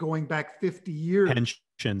pay going back 50 years.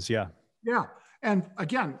 Pensions, yeah. Yeah. And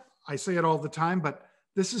again, I say it all the time, but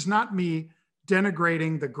this is not me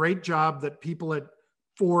denigrating the great job that people at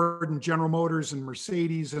Ford and General Motors and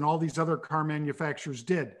Mercedes and all these other car manufacturers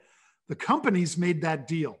did. The companies made that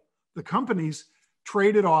deal. The companies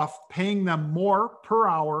traded off paying them more per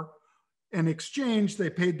hour. In exchange,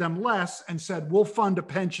 they paid them less and said, we'll fund a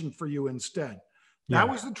pension for you instead. That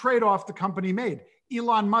was the trade-off the company made.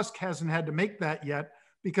 Elon Musk hasn't had to make that yet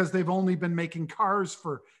because they've only been making cars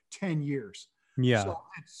for 10 years. Yeah. So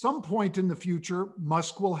at some point in the future,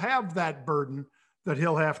 Musk will have that burden that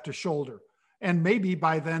he'll have to shoulder. And maybe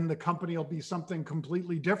by then the company will be something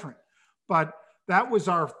completely different. But that was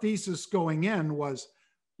our thesis going in was,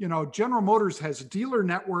 General Motors has a dealer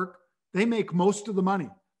network. They make most of the money.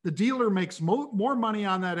 The dealer makes more money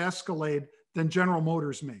on that Escalade than General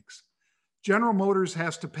Motors makes. General Motors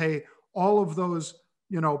has to pay all of those,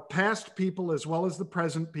 past people as well as the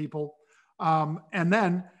present people, and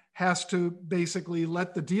then has to basically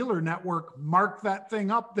let the dealer network mark that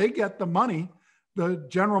thing up. They get the money the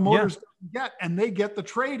General Motors doesn't get, and they get the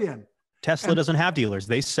trade-in. Tesla doesn't have dealers.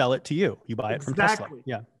 They sell it to you. You buy it from Tesla.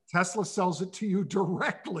 Yeah. Tesla sells it to you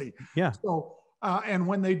directly. Yeah. So, and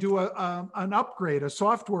when they do an upgrade, a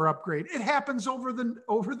software upgrade, it happens over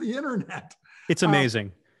the internet. It's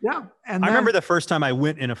amazing. Yeah. And I remember the first time I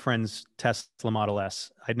went in a friend's Tesla Model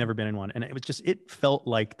S. I'd never been in one. And it felt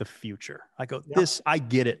like the future. I go, I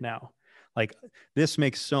get it now. Like, this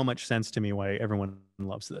makes so much sense to me why everyone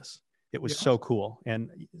loves this. It was so cool.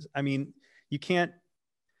 And I mean, you can't,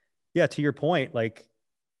 to your point, like,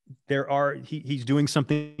 he's doing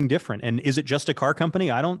something different. And is it just a car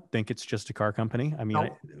company? I don't think it's just a car company. I mean,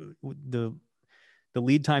 the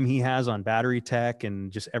lead time he has on battery tech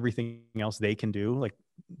and just everything else they can do, like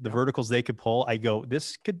the verticals they could pull, I go,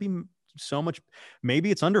 this could be so much,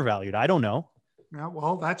 maybe it's undervalued. I don't know. Yeah,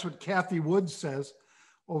 well, that's what Kathy Woods says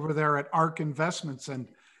over there at ARK Investments. And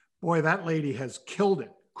boy, that lady has killed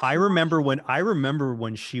it. I remember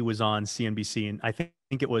when she was on CNBC, and I think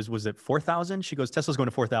it was it 4,000? She goes, Tesla's going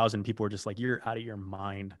to 4,000. People were just like, you're out of your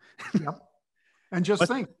mind. Yep. And just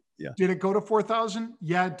think, did it go to 4,000?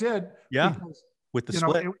 Yeah, it did. Yeah. Because, with the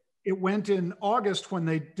split. It went in August when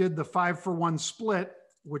they did the 5-for-1 split,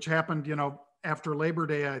 which happened, after Labor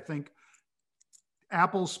Day, I think.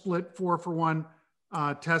 Apple split 4-for-1,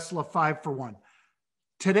 Tesla 5-for-1.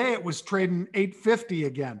 Today it was trading $850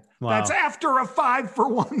 again. Wow. That's after a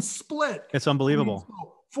 5-for-1 split. It's unbelievable. I mean,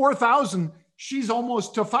 so 4,000, she's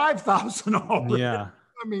almost to 5,000 already. Yeah.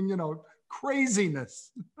 I mean,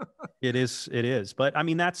 craziness. It is. But I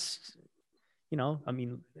mean, that's,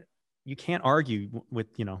 you can't argue with,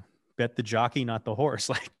 bet the jockey, not the horse.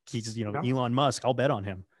 Like, he's, Elon Musk, I'll bet on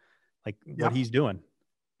him. Like what he's doing.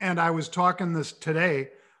 And I was talking this today.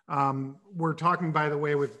 We're talking, by the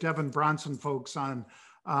way, with Devin Bronson folks on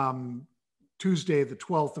Tuesday, the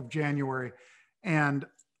 12th of January. And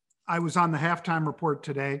I was on the halftime report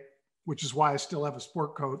today, which is why I still have a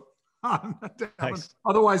sport coat on. Nice.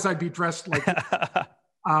 Otherwise, I'd be dressed like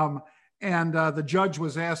and the judge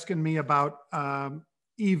was asking me about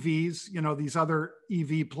EVs, these other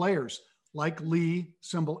EV players like Li,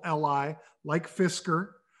 symbol LI, like Fisker,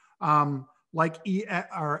 like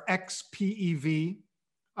XPEV,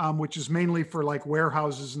 which is mainly for like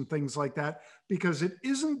warehouses and things like that, because it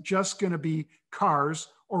isn't just going to be cars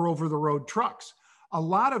or over-the-road trucks. A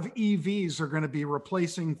lot of EVs are going to be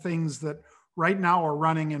replacing things that right now are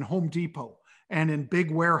running in Home Depot and in big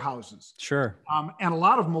warehouses. Sure. And a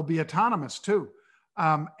lot of them will be autonomous too.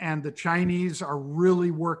 And the Chinese are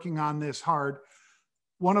really working on this hard.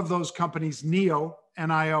 One of those companies, NIO,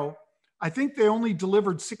 N-I-O, I think they only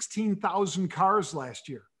delivered 16,000 cars last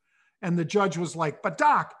year. And the judge was like, but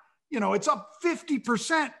doc, it's up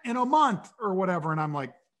 50% in a month or whatever. And I'm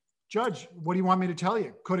like, Judge, what do you want me to tell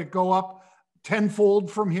you? Could it go up tenfold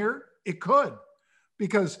from here? It could,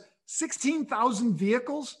 because 16,000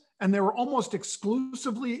 vehicles, and they were almost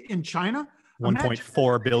exclusively in China.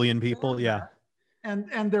 1.4 billion people. Yeah.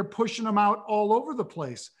 And they're pushing them out all over the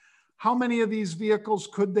place. How many of these vehicles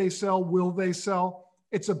could they sell? Will they sell?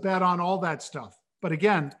 It's a bet on all that stuff. But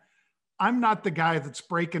again, I'm not the guy that's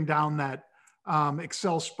breaking down that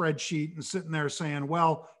Excel spreadsheet and sitting there saying,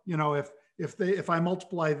 well, if I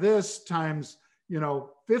multiply this times,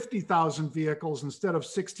 50,000 vehicles instead of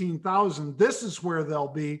 16,000, this is where they'll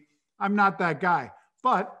be. I'm not that guy,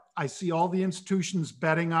 but I see all the institutions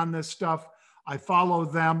betting on this stuff. I follow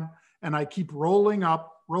them and I keep rolling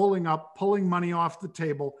up, pulling money off the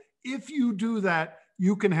table. If you do that,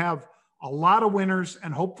 you can have a lot of winners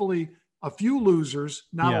and hopefully a few losers,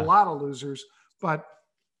 not a lot of losers, but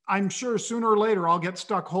I'm sure sooner or later I'll get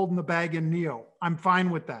stuck holding the bag in NIO. I'm fine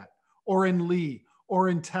with that. Or in Li, or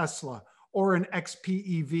in Tesla, or in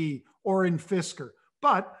XPEV, or in Fisker.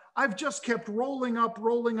 But I've just kept rolling up,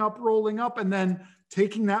 and then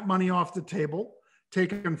taking that money off the table,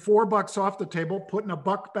 taking $4 off the table, putting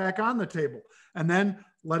 $1 back on the table, and then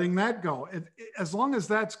letting that go. As long as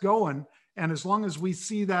that's going, and as long as we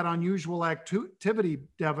see that unusual activity,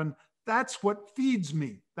 Devin, that's what feeds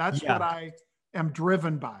me. That's what I am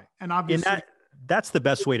driven by. And obviously, that's the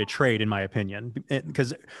best way to trade, in my opinion.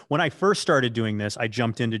 Because when I first started doing this, I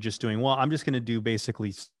jumped into just doing, I'm just going to do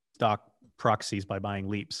basically stock proxies by buying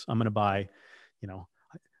leaps. I'm going to buy, you know,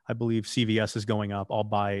 I believe CVS is going up. I'll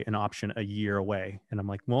buy an option a year away. And I'm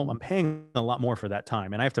like, well, I'm paying a lot more for that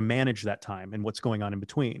time, and I have to manage that time and what's going on in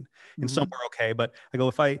between. And some are okay, but I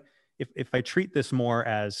go, if I treat this more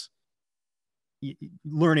as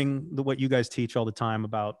learning what you guys teach all the time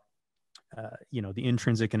about, you know, the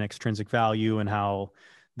intrinsic and extrinsic value and how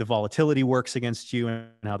the volatility works against you and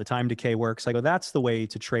how the time decay works. I go, that's the way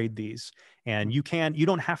to trade these. And you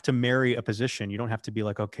don't have to marry a position. You don't have to be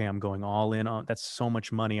like, okay, I'm going all in on, that's so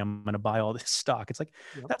much money, I'm going to buy all this stock. It's like,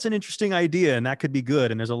 that's an interesting idea and that could be good.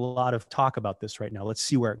 And there's a lot of talk about this right now. Let's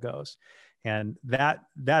see where it goes. And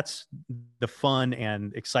that's the fun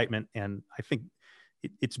and excitement. And I think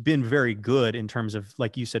it's been very good in terms of,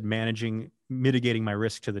 like you said, mitigating my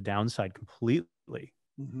risk to the downside completely.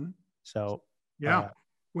 So,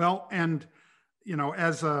 well, and, you know,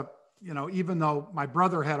 even though my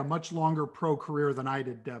brother had a much longer pro career than I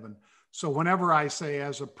did, Devin. So whenever I say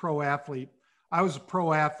as a pro athlete, I was a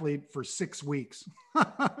pro athlete for 6 weeks.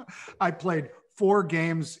 I played 4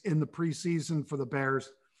 games in the preseason for the Bears.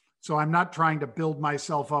 So I'm not trying to build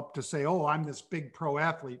myself up to say, oh, I'm this big pro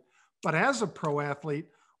athlete. But as a pro athlete,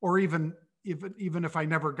 or even if I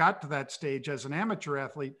never got to that stage as an amateur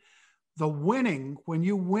athlete, when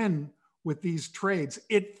you win with these trades,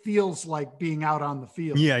 it feels like being out on the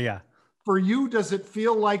field. Yeah. For you, does it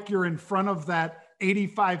feel like you're in front of that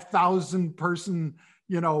 85,000 person,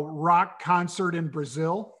 you know, rock concert in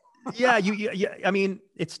Brazil? Yeah. I mean,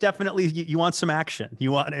 it's definitely, you want some action.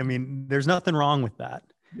 There's nothing wrong with that.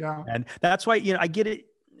 Yeah. And that's why, you know, I get it.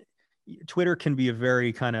 Twitter can be a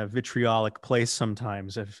very kind of vitriolic place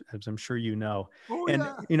sometimes, as I'm sure you know. Oh, and,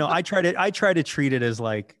 yeah. you know, I try to treat it as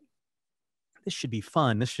like, this should be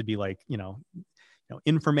fun. This should be like, you know,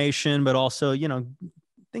 information, but also, you know,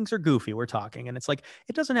 things are goofy. We're talking. And it's like,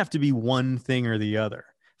 it doesn't have to be one thing or the other.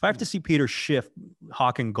 If I have to see Peter Schiff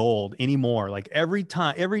hawking gold anymore, like every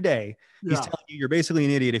day, he's telling you you're basically an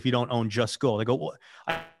idiot if you don't own just gold. I go, well,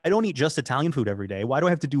 I don't eat just Italian food every day. Why do I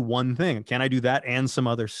have to do one thing? Can I do that and some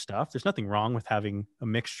other stuff? There's nothing wrong with having a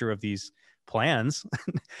mixture of these plans.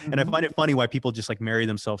 And I find it funny why people just like marry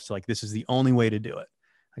themselves to like, this is the only way to do it.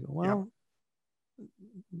 I go, well,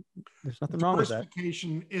 there's nothing wrong with that.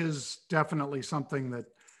 Diversification is definitely something that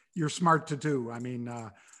you're smart to do. I mean,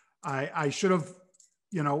 I should have,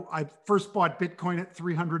 you know, I first bought Bitcoin at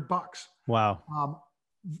 $300. Wow.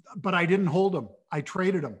 But I didn't hold them. I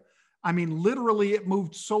traded them. I mean, literally it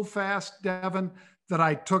moved so fast, Devin, that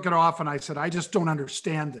I took it off and I said, I just don't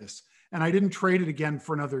understand this. And I didn't trade it again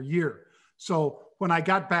for another year. So when I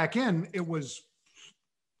got back in, it was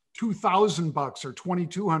 $2,000 or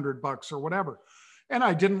 $2,200 or whatever. And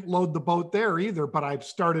I didn't load the boat there either, but I've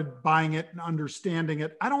started buying it and understanding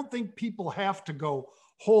it. I don't think people have to go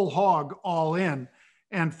whole hog all in.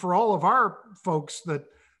 And for all of our folks that,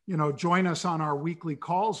 you know, join us on our weekly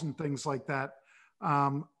calls and things like that,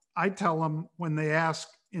 I tell them when they ask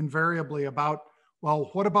invariably about, well,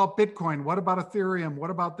 what about Bitcoin? What about Ethereum? What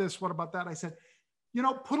about this? What about that? I said, you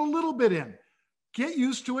know, put a little bit in. Get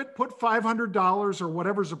used to it. Put $500 or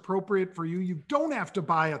whatever's appropriate for you. You don't have to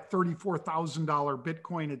buy a $34,000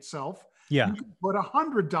 Bitcoin itself. Yeah. You can put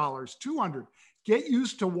 $100, $200. Get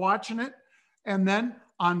used to watching it. And then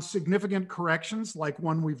on significant corrections, like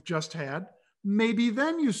one we've just had, maybe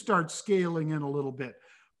then you start scaling in a little bit.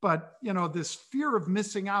 But, you know, this fear of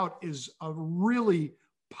missing out is a really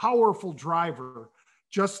powerful driver,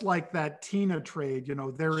 just like that Tina trade. You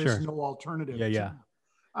know, there is no alternative. Yeah.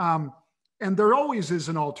 And there always is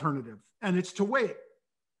an alternative, and it's to wait.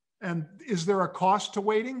 And is there a cost to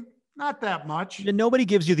waiting? Not that much. And nobody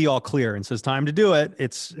gives you the all clear and says time to do it.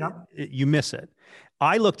 You miss it.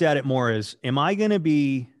 I looked at it more as, am I going to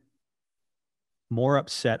be more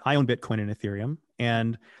upset? I own Bitcoin and Ethereum.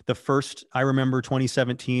 And I remember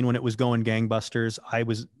 2017 when it was going gangbusters, I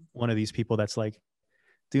was one of these people that's like,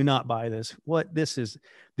 do not buy this. This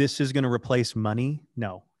is going to replace money.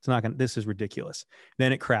 No, it's not going to, this is ridiculous.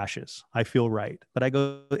 Then it crashes. I feel right. But I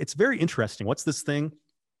go, it's very interesting. What's this thing?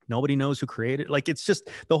 Nobody knows who created it. Like, it's just,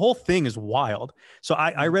 the whole thing is wild. So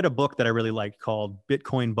I read a book that I really liked called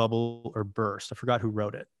Bitcoin Bubble or Burst. I forgot who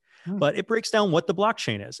wrote it, but it breaks down what the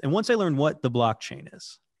blockchain is. And once I learned what the blockchain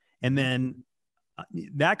is, and then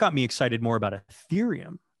that got me excited more about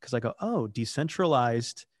Ethereum, because I go, oh,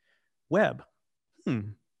 decentralized web.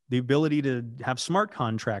 The ability to have smart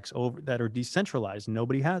contracts that are decentralized.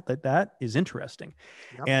 Nobody has that. That is interesting.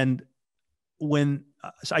 Yep. And when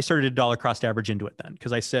I started a dollar cost average into it then,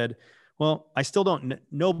 because I said, well, I still don't,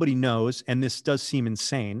 nobody knows. And this does seem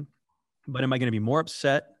insane, but am I going to be more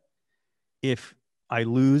upset if I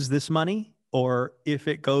lose this money, or if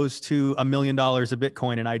it goes to $1 million of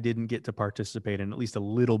Bitcoin and I didn't get to participate in at least a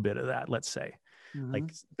little bit of that, let's say? Mhm.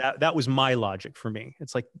 Like that was my logic for me.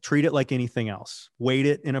 It's like, treat it like anything else. Weight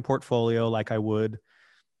it in a portfolio like I would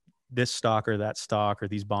this stock or that stock or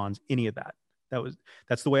these bonds, any of that.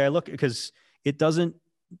 That's the way I look, because it doesn't,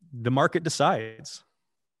 the market decides.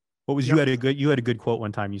 What was, Yep. you had a good quote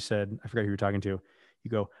one time. You said, I forgot who you were talking to. You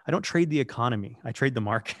go, I don't trade the economy, I trade the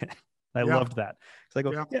market. I Yeah. loved that. So I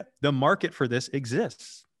go, Yeah. yeah, the market for this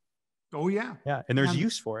exists. Oh yeah. Yeah. And there's And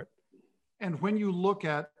use for it. And when you look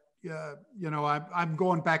at, I'm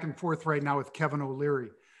going back and forth right now with Kevin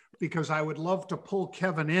O'Leary, because I would love to pull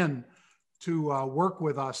Kevin in to work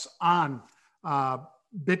with us on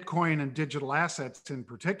Bitcoin and digital assets in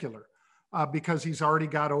particular, because he's already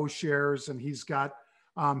got O shares and he's got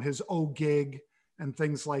his O gig and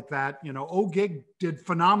things like that. O gig did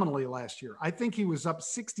phenomenally last year. I think he was up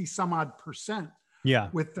 60 some odd percent Yeah.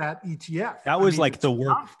 with that ETF. That was like it's the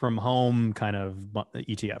work from home kind of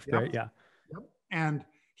ETF, Yep. right? Yeah. Yep. And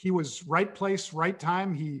he was right place, right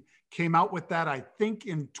time. He came out with that, I think,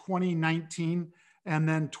 in 2019, and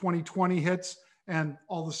then 2020 hits, and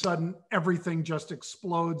all of a sudden everything just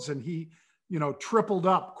explodes. And he, tripled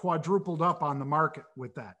up, quadrupled up on the market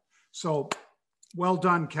with that. So well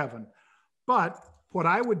done, Kevin. But what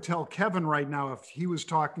I would tell Kevin right now, if he was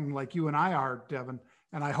talking like you and I are, Devin,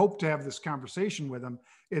 and I hope to have this conversation with him,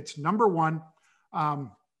 it's number one,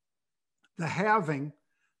 the halving,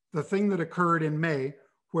 the thing that occurred in May,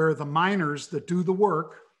 where the miners that do the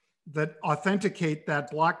work, that authenticate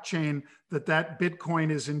that blockchain, that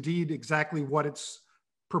Bitcoin is indeed exactly what it's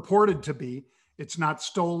purported to be. It's not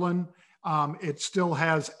stolen. It still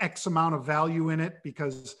has X amount of value in it,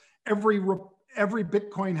 because every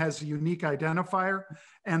Bitcoin has a unique identifier,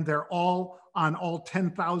 and they're all on all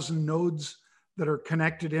 10,000 nodes that are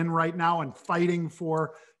connected in right now and fighting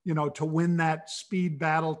for, to win that speed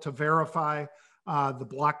battle to verify the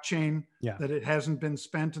blockchain, that it hasn't been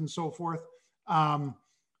spent and so forth.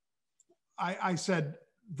 I said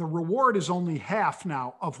the reward is only half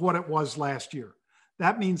now of what it was last year.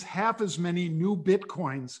 That means half as many new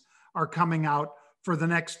Bitcoins are coming out for the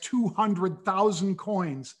next 200,000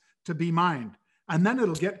 coins to be mined. And then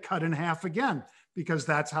it'll get cut in half again, because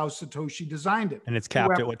that's how Satoshi designed it. And it's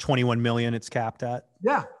capped at what, 21 million it's capped at?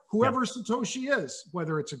 Yeah. Whoever Satoshi is,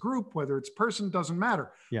 whether it's a group, whether it's a person, doesn't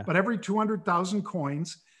matter. Yeah. But every 200,000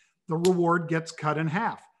 coins, the reward gets cut in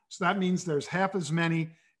half. So that means there's half as many.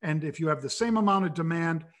 And if you have the same amount of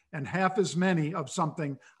demand and half as many of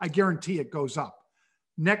something, I guarantee it goes up.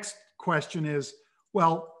 Next question is,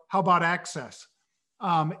 well, how about access?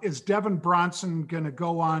 Is Devin Bronson going to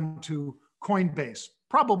go on to Coinbase?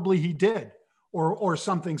 Probably he did, or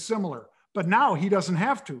something similar. But now he doesn't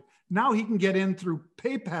have to. Now he can get in through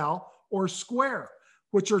PayPal or Square,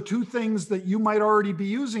 which are two things that you might already be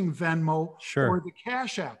using, Venmo or the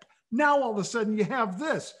Cash App. Now all of a sudden you have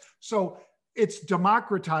this. So it's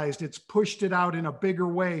democratized. It's pushed it out in a bigger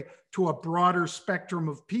way to a broader spectrum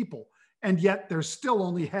of people. And yet there's still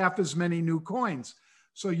only half as many new coins.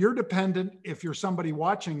 So you're dependent, if you're somebody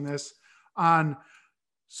watching this, on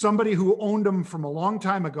somebody who owned them from a long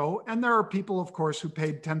time ago. And there are people, of course, who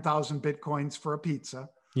paid 10,000 Bitcoins for a pizza.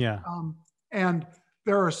 Yeah. And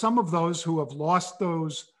there are some of those who have lost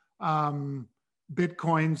those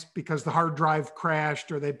Bitcoins because the hard drive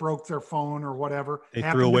crashed or they broke their phone or whatever. They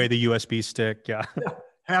threw away the USB stick. Yeah.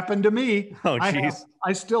 Happened to me. Oh, geez.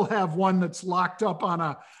 I still have one that's locked up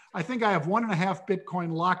on I think I have 1.5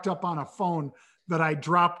 Bitcoin locked up on a phone that I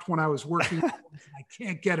dropped when I was working. I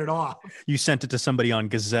can't get it off. You sent it to somebody on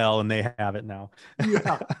Gazelle and they have it now.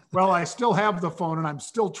 Yeah. Well, I still have the phone and I'm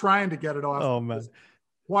still trying to get it off. Oh, man.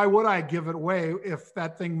 Why would I give it away if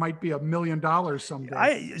that thing might be $1 million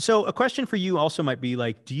someday? So a question for you also might be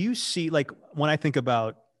like, do you see, like, when I think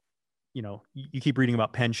about, you keep reading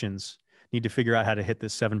about pensions, need to figure out how to hit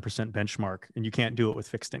this 7% benchmark, and you can't do it with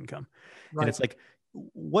fixed income. Right. And it's like,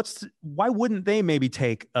 why wouldn't they maybe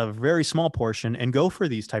take a very small portion and go for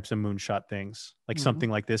these types of moonshot things, like something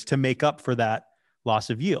like this, to make up for that loss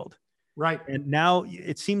of yield? Right. And now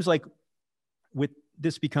it seems like with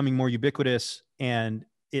this becoming more ubiquitous and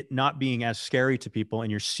it not being as scary to people, and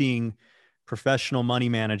you're seeing professional money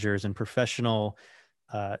managers and professional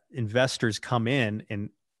investors come in and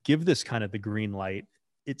give this kind of the green light.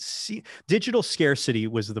 Digital scarcity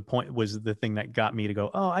was the thing that got me to go,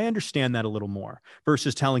 oh, I understand that a little more,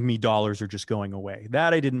 versus telling me dollars are just going away.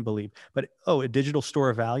 That I didn't believe. But, a digital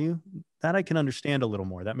store of value, that I can understand a little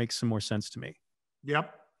more. That makes some more sense to me.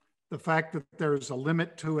 Yep. The fact that there's a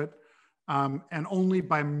limit to it, and only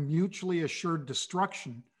by mutually assured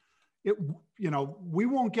destruction, we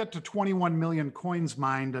won't get to 21 million coins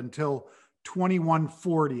mined until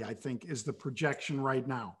 2140, I think, is the projection right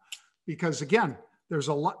now. Because again, there's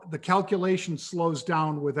a lot, the calculation slows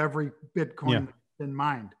down with every Bitcoin in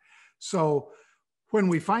mind. So when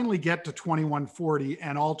we finally get to 2140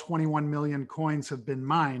 and all 21 million coins have been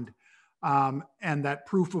mined, and that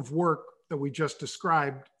proof of work that we just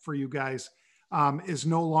described for you guys is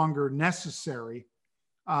no longer necessary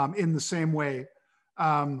in the same way,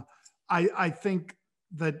 I think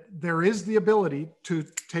that there is the ability to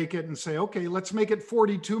take it and say, okay, let's make it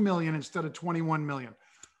 42 million instead of 21 million.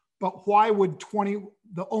 But why would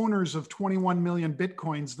the owners of 21 million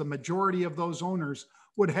Bitcoins, the majority of those owners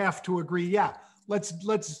would have to agree, yeah, let's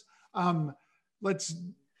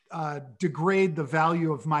degrade the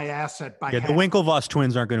value of my asset by half. The Winklevoss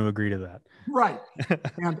twins aren't going to agree to that. Right.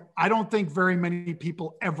 And I don't think very many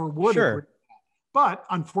people ever would. Sure. Agree. But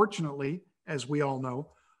unfortunately, as we all know,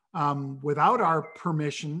 without our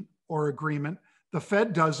permission or agreement, the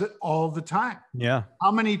Fed does it all the time. Yeah.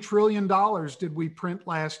 How many $1 trillion did we print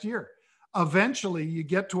last year? Eventually, you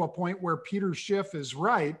get to a point where Peter Schiff is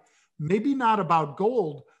right, maybe not about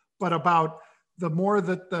gold, but about the more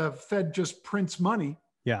that the Fed just prints money.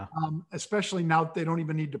 Yeah. Especially now that they don't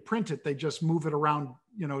even need to print it. They just move it around,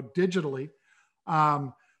 digitally.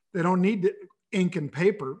 They don't need ink and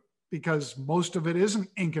paper because most of it isn't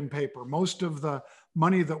ink and paper. Most of the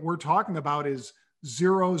money that we're talking about is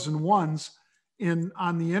zeros and ones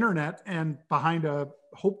on the internet and behind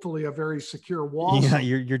hopefully a very secure wall. Yeah.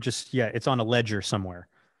 You're just, it's on a ledger somewhere.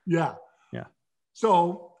 Yeah. Yeah.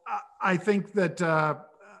 So I think that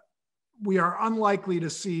we are unlikely to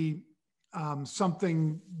see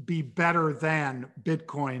something be better than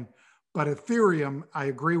Bitcoin, but Ethereum, I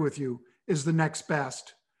agree with you, is the next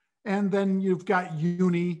best. And then you've got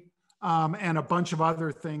Uni and a bunch of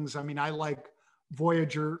other things. I mean, I like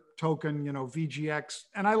Voyager token, VGX,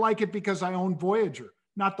 and I like it because I own Voyager,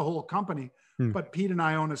 not the whole company, but Pete and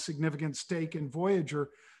I own a significant stake in Voyager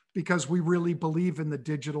because we really believe in the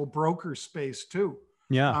digital broker space too.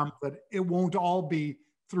 Yeah. But it won't all be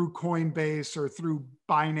through Coinbase or through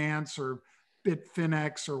Binance or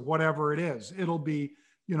Bitfinex or whatever it is. It'll be,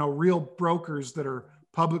 real brokers that are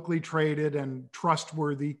publicly traded and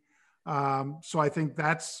trustworthy. So I think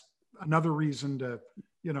that's another reason to,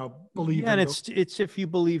 believe. Yeah, and it's if you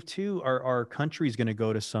believe too, our country is going to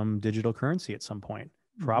go to some digital currency at some point,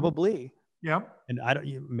 probably. Yep. And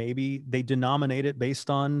maybe they denominate it based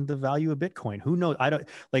on the value of Bitcoin. Who knows?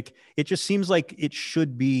 It just seems like it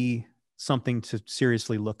should be something to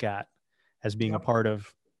seriously look at as being a part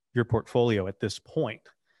of your portfolio at this point.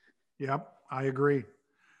 Yep, I agree.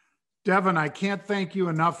 Devin, I can't thank you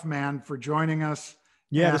enough, man, for joining us.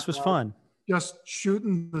 Yeah, this was fun. Just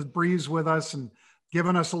shooting the breeze with us and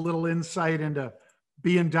giving us a little insight into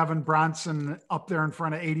being Devin Bronson up there in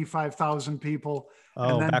front of 85,000 people.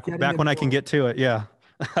 Oh, back when I can get to it. Yeah.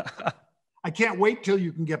 I can't wait till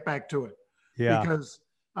you can get back to it. Yeah. Because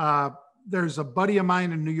there's a buddy of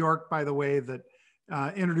mine in New York, by the way, that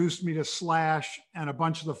introduced me to Slash and a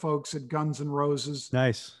bunch of the folks at Guns N' Roses.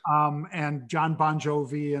 Nice. And John Bon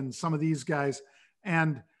Jovi and some of these guys.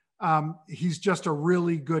 And he's just a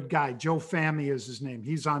really good guy. Joe Fami is his name.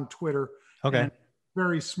 He's on Twitter. Okay.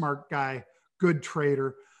 Very smart guy, good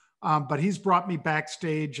trader. But he's brought me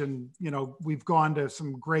backstage and, we've gone to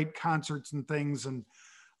some great concerts and things. And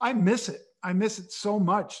I miss it. I miss it so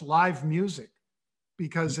much, live music,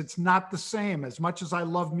 because it's not the same. As much as I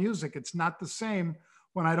love music, it's not the same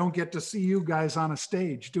when I don't get to see you guys on a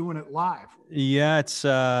stage doing it live. Yeah,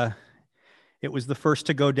 it was the first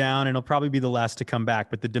to go down and it'll probably be the last to come back,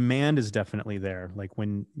 but the demand is definitely there. Like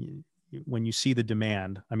when you see the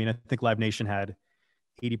demand, I mean, I think Live Nation had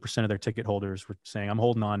 80% of their ticket holders were saying, I'm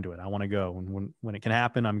holding on to it. I want to go. And when it can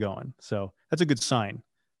happen, I'm going. So that's a good sign.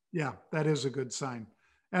 Yeah, that is a good sign.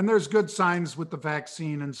 And there's good signs with the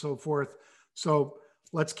vaccine and so forth. So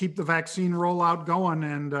let's keep the vaccine rollout going.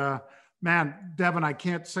 And man, Devin, I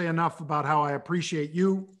can't say enough about how I appreciate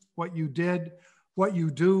you, what you did, what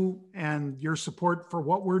you do, and your support for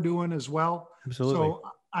what we're doing as well. Absolutely. So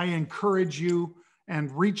I encourage you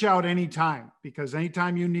and reach out anytime, because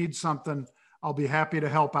anytime you need something, I'll be happy to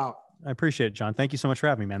help out. I appreciate it, John. Thank you so much for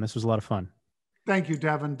having me, man. This was a lot of fun. Thank you,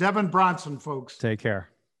 Devin. Devin Bronson, folks. Take care.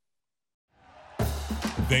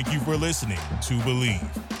 Thank you for listening to Believe.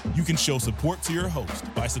 You can show support to your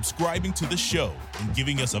host by subscribing to the show and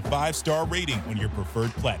giving us a 5-star rating on your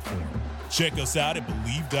preferred platform. Check us out at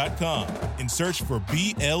Believe.com and search for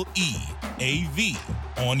BLEAV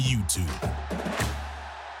on YouTube.